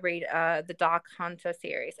hers I read the Dark Hunter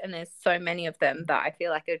series, and there's so many of them that I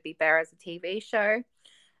feel like it would be better as a TV show.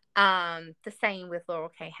 The same with Laurel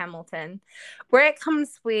K. Hamilton. Where it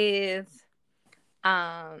comes with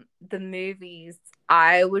the movies,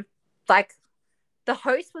 I would like The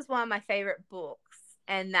Host was one of my favorite books,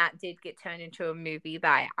 and that did get turned into a movie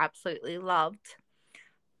that I absolutely loved.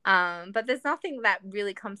 But there's nothing that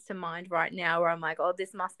really comes to mind right now where I'm like, oh,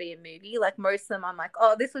 this must be a movie. Like most of them, I'm like,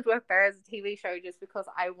 oh, this would work better as a TV show just because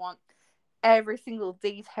I want every single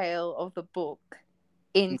detail of the book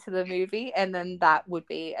into the movie, and then that would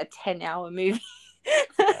be a 10-hour movie.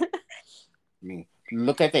 I mean,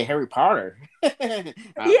 look at the Harry Potter. Yeah.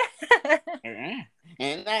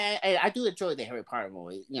 And I do enjoy the Harry Potter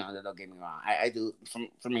movie. You know, don't get me wrong. I do.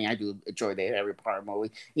 For me, I do enjoy the Harry Potter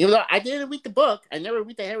movie. Even though I didn't read the book, I never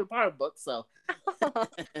read the Harry Potter book. So,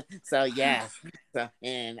 so yeah. So,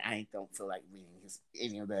 and I don't feel like reading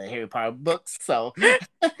any of the Harry Potter books. So,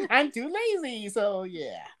 I'm too lazy. So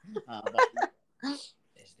yeah. But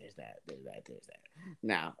there's that.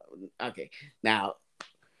 Now, okay. Now,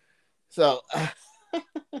 so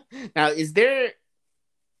now is there?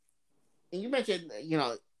 You mentioned, you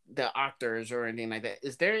know, the authors or anything like that.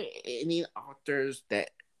 Is there any authors that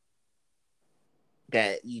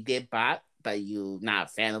you did buy, but you not a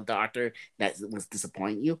fan of the author that was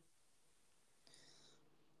disappointing you?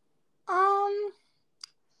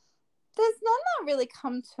 There's none that really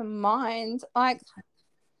come to mind. Like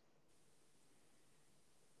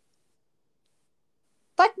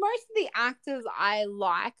most of the actors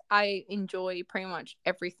I enjoy pretty much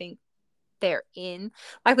everything they're in.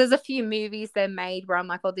 Like there's a few movies they made where I'm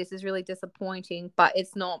like, oh, this is really disappointing, but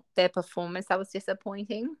it's not their performance that was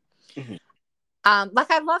disappointing. Mm-hmm.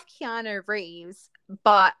 Like I love Keanu Reeves,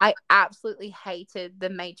 but I absolutely hated the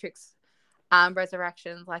Matrix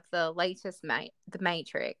Resurrections, like the latest the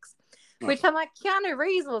Matrix. Which I'm like, Keanu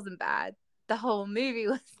Reeves wasn't bad. The whole movie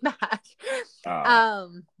was bad.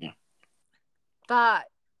 Yeah. But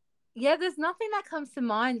yeah, there's nothing that comes to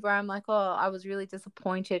mind where I'm like, oh, I was really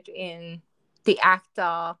disappointed in the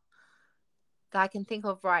actor that I can think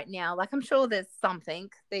of right now. Like, I'm sure there's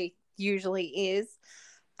something. There usually is.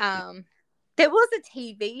 There was a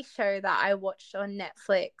TV show that I watched on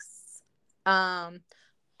Netflix.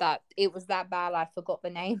 That it was that bad I forgot the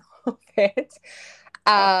name of it.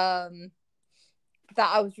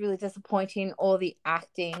 That I was really disappointed in all the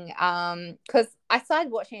acting. Because I started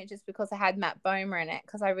watching it just because I had Matt Bomer in it,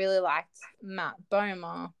 because I really liked Matt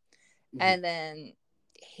Bomer. Mm-hmm. And then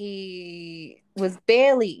he was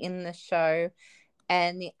barely in the show,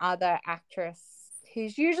 and the other actress,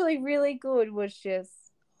 who's usually really good, was just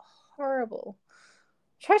horrible.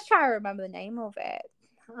 Try to remember the name of it.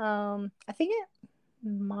 I think it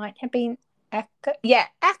might have been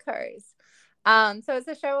Echoes. So it's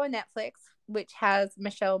a show on Netflix which has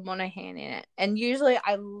Michelle Monaghan in it, and usually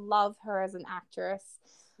I love her as an actress,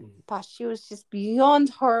 but she was just beyond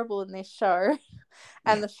horrible in this show,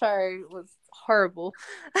 and the show was horrible.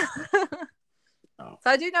 So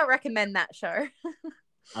I do not recommend that show.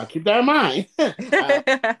 I'll keep that in mind.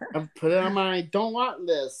 I'll put it on my don't watch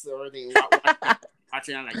list or anything.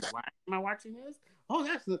 Watching, I'm like, why am I watching this? Oh,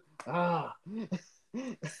 that's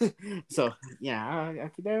so yeah, I'll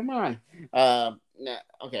keep that in mind.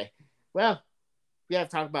 Okay. Well, we have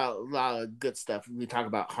talked about a lot of good stuff. We talk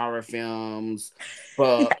about horror films,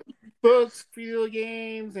 books, video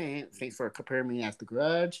games, and thanks for comparing me as The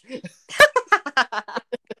Grudge.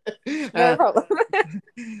 No problem.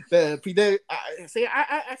 I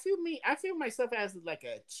feel myself as like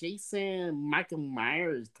a Jason Michael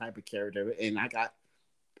Myers type of character, and I got.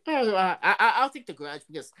 I'll take The Grudge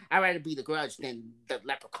because I'd rather be The Grudge than the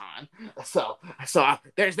Leprechaun. So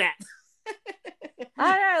there's that.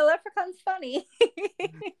 I don't know, Leprechaun's funny.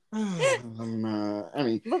 I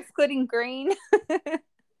mean, looks good in green.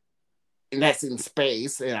 And that's in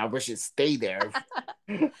space, and I wish it stayed there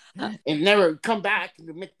and never come back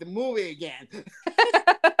to make the movie again.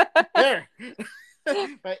 There.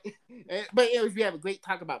 but anyways, we have a great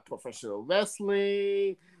talk about professional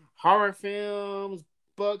wrestling, horror films,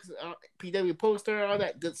 books, PW poster, all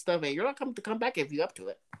that good stuff, and you're welcome to come back if you're up to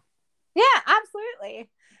it. Yeah,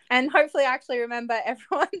 absolutely. And hopefully I actually remember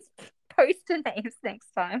everyone's poster names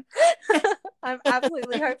next time. I'm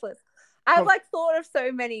absolutely hopeless. I've like thought of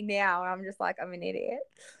so many now, and I'm just like, I'm an idiot.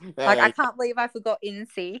 Like I can't believe I forgot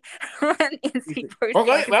INSEE. INSEE poster.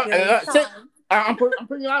 Okay, well, I'm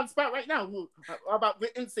putting you on the spot right now. About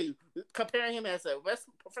INSEE, comparing him as a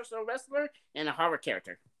professional wrestler and a horror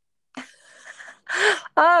character.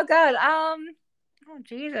 Oh God. Oh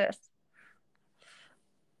Jesus.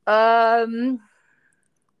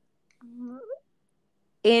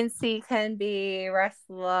 Incy can be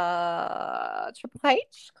wrestler Triple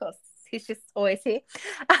H because he's just always here.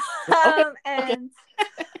 Okay. And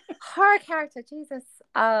horror character, Jesus.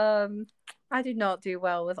 I do not do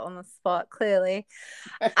well with on the spot, clearly.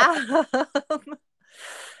 um,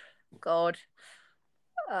 God.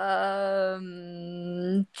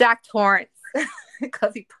 Jack Torrance.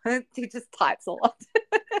 Because he just types a lot.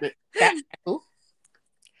 Who?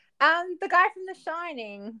 The guy from The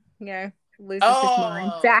Shining, loses his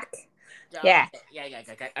mind. Oh, Jack. Yeah. okay. Yeah.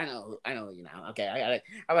 I know you now. Okay, I got it.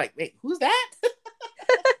 I'm like, wait, who's that?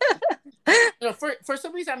 For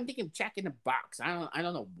some reason, I'm thinking Jack in the Box. I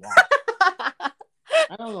don't know why.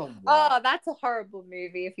 I don't know why. Oh, that's a horrible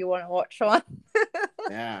movie if you want to watch one.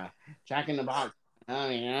 Yeah, Jack in the Box.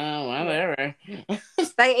 Oh, whatever.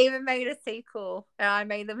 They even made a sequel, and I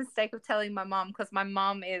made the mistake of telling my mom because my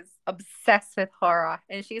mom is obsessed with horror,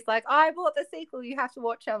 and she's like, "I bought the sequel. You have to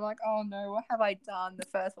watch it." I'm like, "Oh no, what have I done? The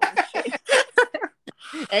first one was shit."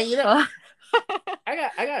 And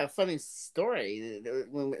I got a funny story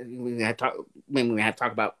when we had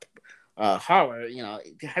talked about horror.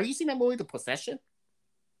 Have you seen that movie, The Possession?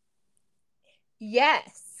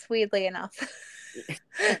 Yes, weirdly enough.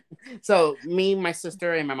 So me, my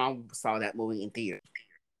sister, and my mom saw that movie in theater.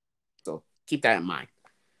 So keep that in mind.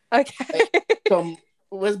 Okay. So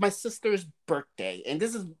it was my sister's birthday, and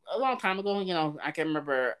this is a long time ago. I can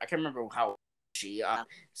remember how she.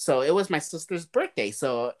 So it was my sister's birthday.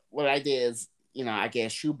 So what I did is, I get a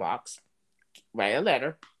shoebox, write a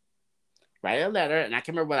letter, and I can't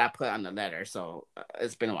remember what I put on the letter. So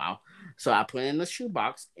it's been a while. So I put it in the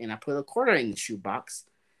shoebox, and I put a quarter in the shoebox.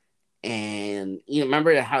 And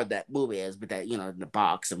remember how that movie is, but that the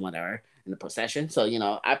box and whatever in The Possession. So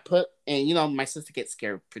I put, and my sister gets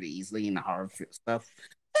scared pretty easily in the horror stuff.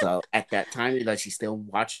 So at that time, she still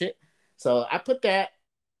watched it. So I put that.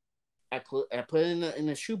 I put it in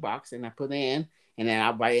the shoebox, and I put it in, and then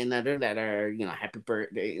I write another letter. Happy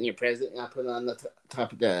birthday, your present. And I put it on the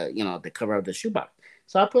top of the the cover of the shoebox.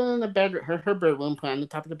 So I put it in the bed, her bedroom, put it on the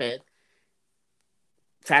top of the bed.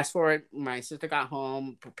 Fast forward, my sister got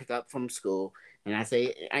home, pick up from school, and I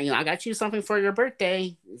say, I got you something for your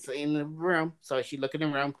birthday. It's in the room. So she looked in the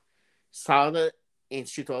room, saw and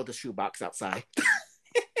she threw the shoebox outside.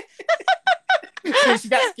 So she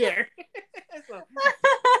got scared. so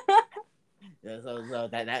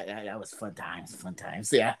that was fun times.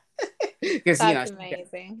 Yeah. Because That's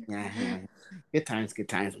amazing. Yeah. Good times.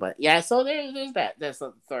 But yeah, so there's that. That's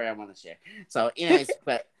the story I want to share. So anyways,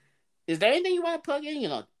 but. Is there anything you want to plug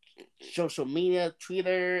in? Social media,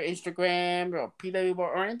 Twitter, Instagram, or PW,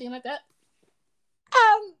 or anything like that?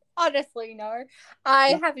 Honestly, no.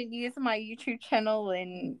 I haven't used my YouTube channel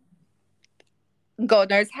in God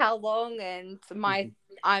knows how long, and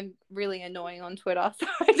I'm really annoying on Twitter, so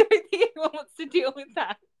I don't think anyone wants to deal with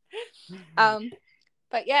that.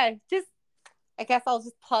 But yeah, I guess I'll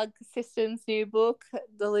just plug System's new book,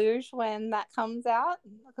 Deluge, when that comes out,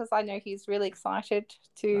 because I know he's really excited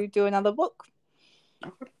to do another book.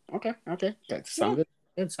 Okay. That sounds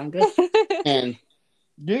good. Sound good. And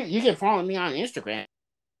you can follow me on Instagram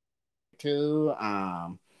too.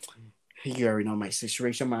 You already know my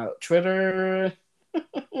situation about Twitter.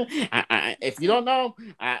 If you don't know,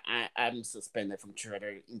 I'm suspended from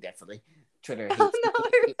Twitter indefinitely. Twitter hates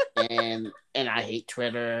me, and I hate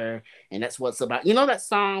Twitter, and that's what's about. That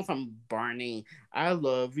song from Barney, I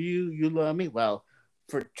love you, you love me. Well,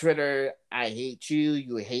 for Twitter, I hate you,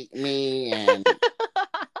 you hate me, and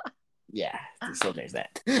yeah, so there's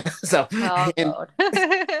that. So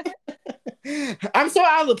I'm so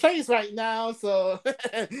out of the place right now, so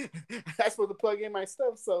that's for to plug in my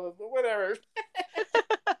stuff. So whatever.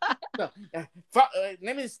 So,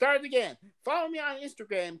 let me start again. Follow me on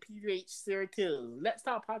Instagram, PH02. Let's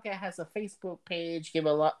Talk Podcast has a Facebook page. Give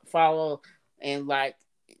a follow and like,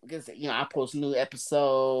 because I post new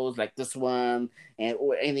episodes like this one,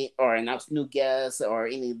 or announce new guests or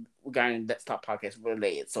any regarding Let's Talk Podcast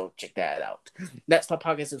related. So check that out. Let's Talk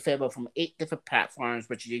Podcast is available from 8 different platforms,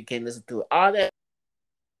 which you can listen to all the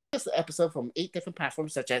episode from 8 different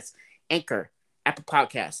platforms such as Anchor, Apple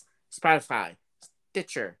Podcasts, Spotify,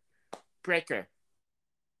 Stitcher, Breaker,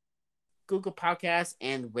 Google Podcasts,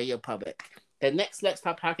 and Radio Public. The next Let's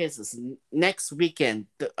Talk Podcast is next weekend,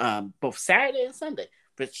 both Saturday and Sunday,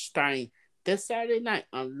 which starting this Saturday night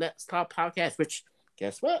on Let's Talk Podcast, which,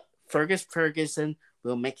 guess what? Fergus Ferguson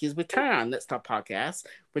will make his return on Let's Talk Podcast,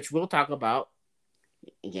 which we'll talk about,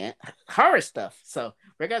 again, horror stuff. So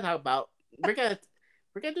we're going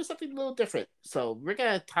to do something a little different. So we're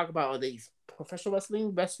going to talk about all these professional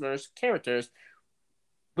wrestlers, characters,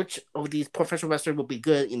 which of these professional wrestlers will be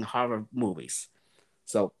good in horror movies.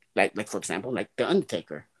 So like for example, like The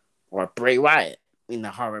Undertaker or Bray Wyatt in the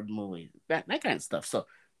horror movie, that kind of stuff. So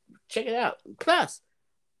check it out. Plus,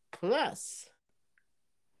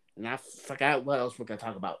 and I forgot what else we're gonna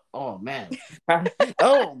talk about. Oh man,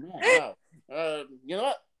 oh man. You know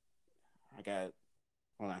what? I got.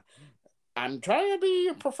 Hold on. I'm trying to be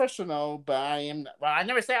a professional, but I am. Well, I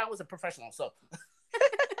never said I was a professional, so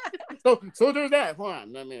so there's that. Hold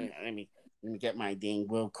on. Let me get my ding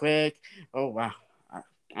real quick. Oh wow.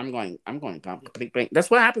 I'm going complete brain. That's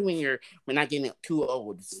what happened when we're not getting too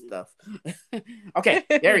old and stuff. Okay,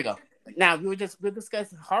 there we go. Now we'll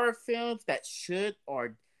discuss horror films that should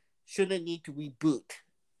or shouldn't need to reboot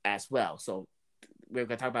as well. So we're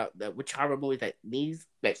gonna talk about which horror movies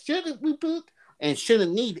that shouldn't reboot and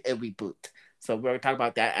shouldn't need a reboot. So we're gonna talk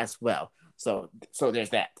about that as well. So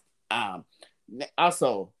there's that. Um,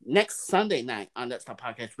 Also, next Sunday night on Let's Talk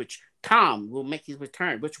Podcast, which Tom will make his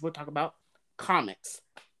return, which we'll talk about comics,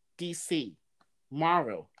 DC,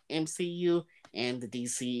 Marvel, MCU, and the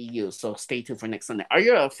DCEU. So stay tuned for next Sunday. Are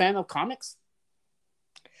you a fan of comics?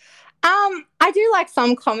 I do like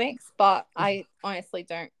some comics, but I honestly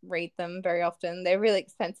don't read them very often. They're really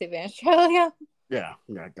expensive in Australia. Yeah,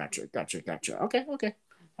 gotcha. Okay.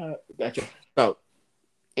 Gotcha. So,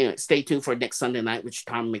 anyway, stay tuned for next Sunday night, which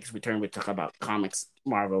Tom makes return. We talk about comics,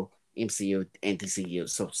 Marvel, MCU, and DCU.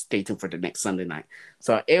 So stay tuned for the next Sunday night.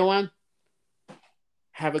 So everyone,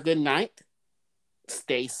 have a good night.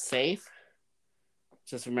 Stay safe.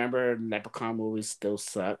 Just remember, Leprechaun movies still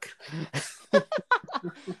suck.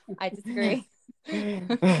 I disagree.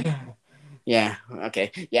 Yeah.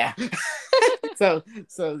 Okay. Yeah. So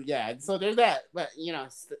yeah. So there's that. But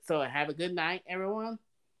so have a good night, everyone.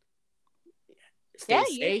 Stay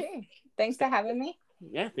safe. You too. Thanks for having me.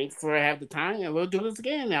 Yeah, thanks for having the time, and we'll do this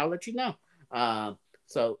again. I'll let you know.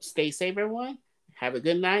 So stay safe, everyone. Have a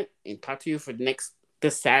good night, and talk to you for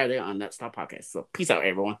this Saturday on Let's Talk Podcast. So peace out,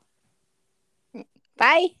 everyone.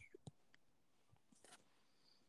 Bye.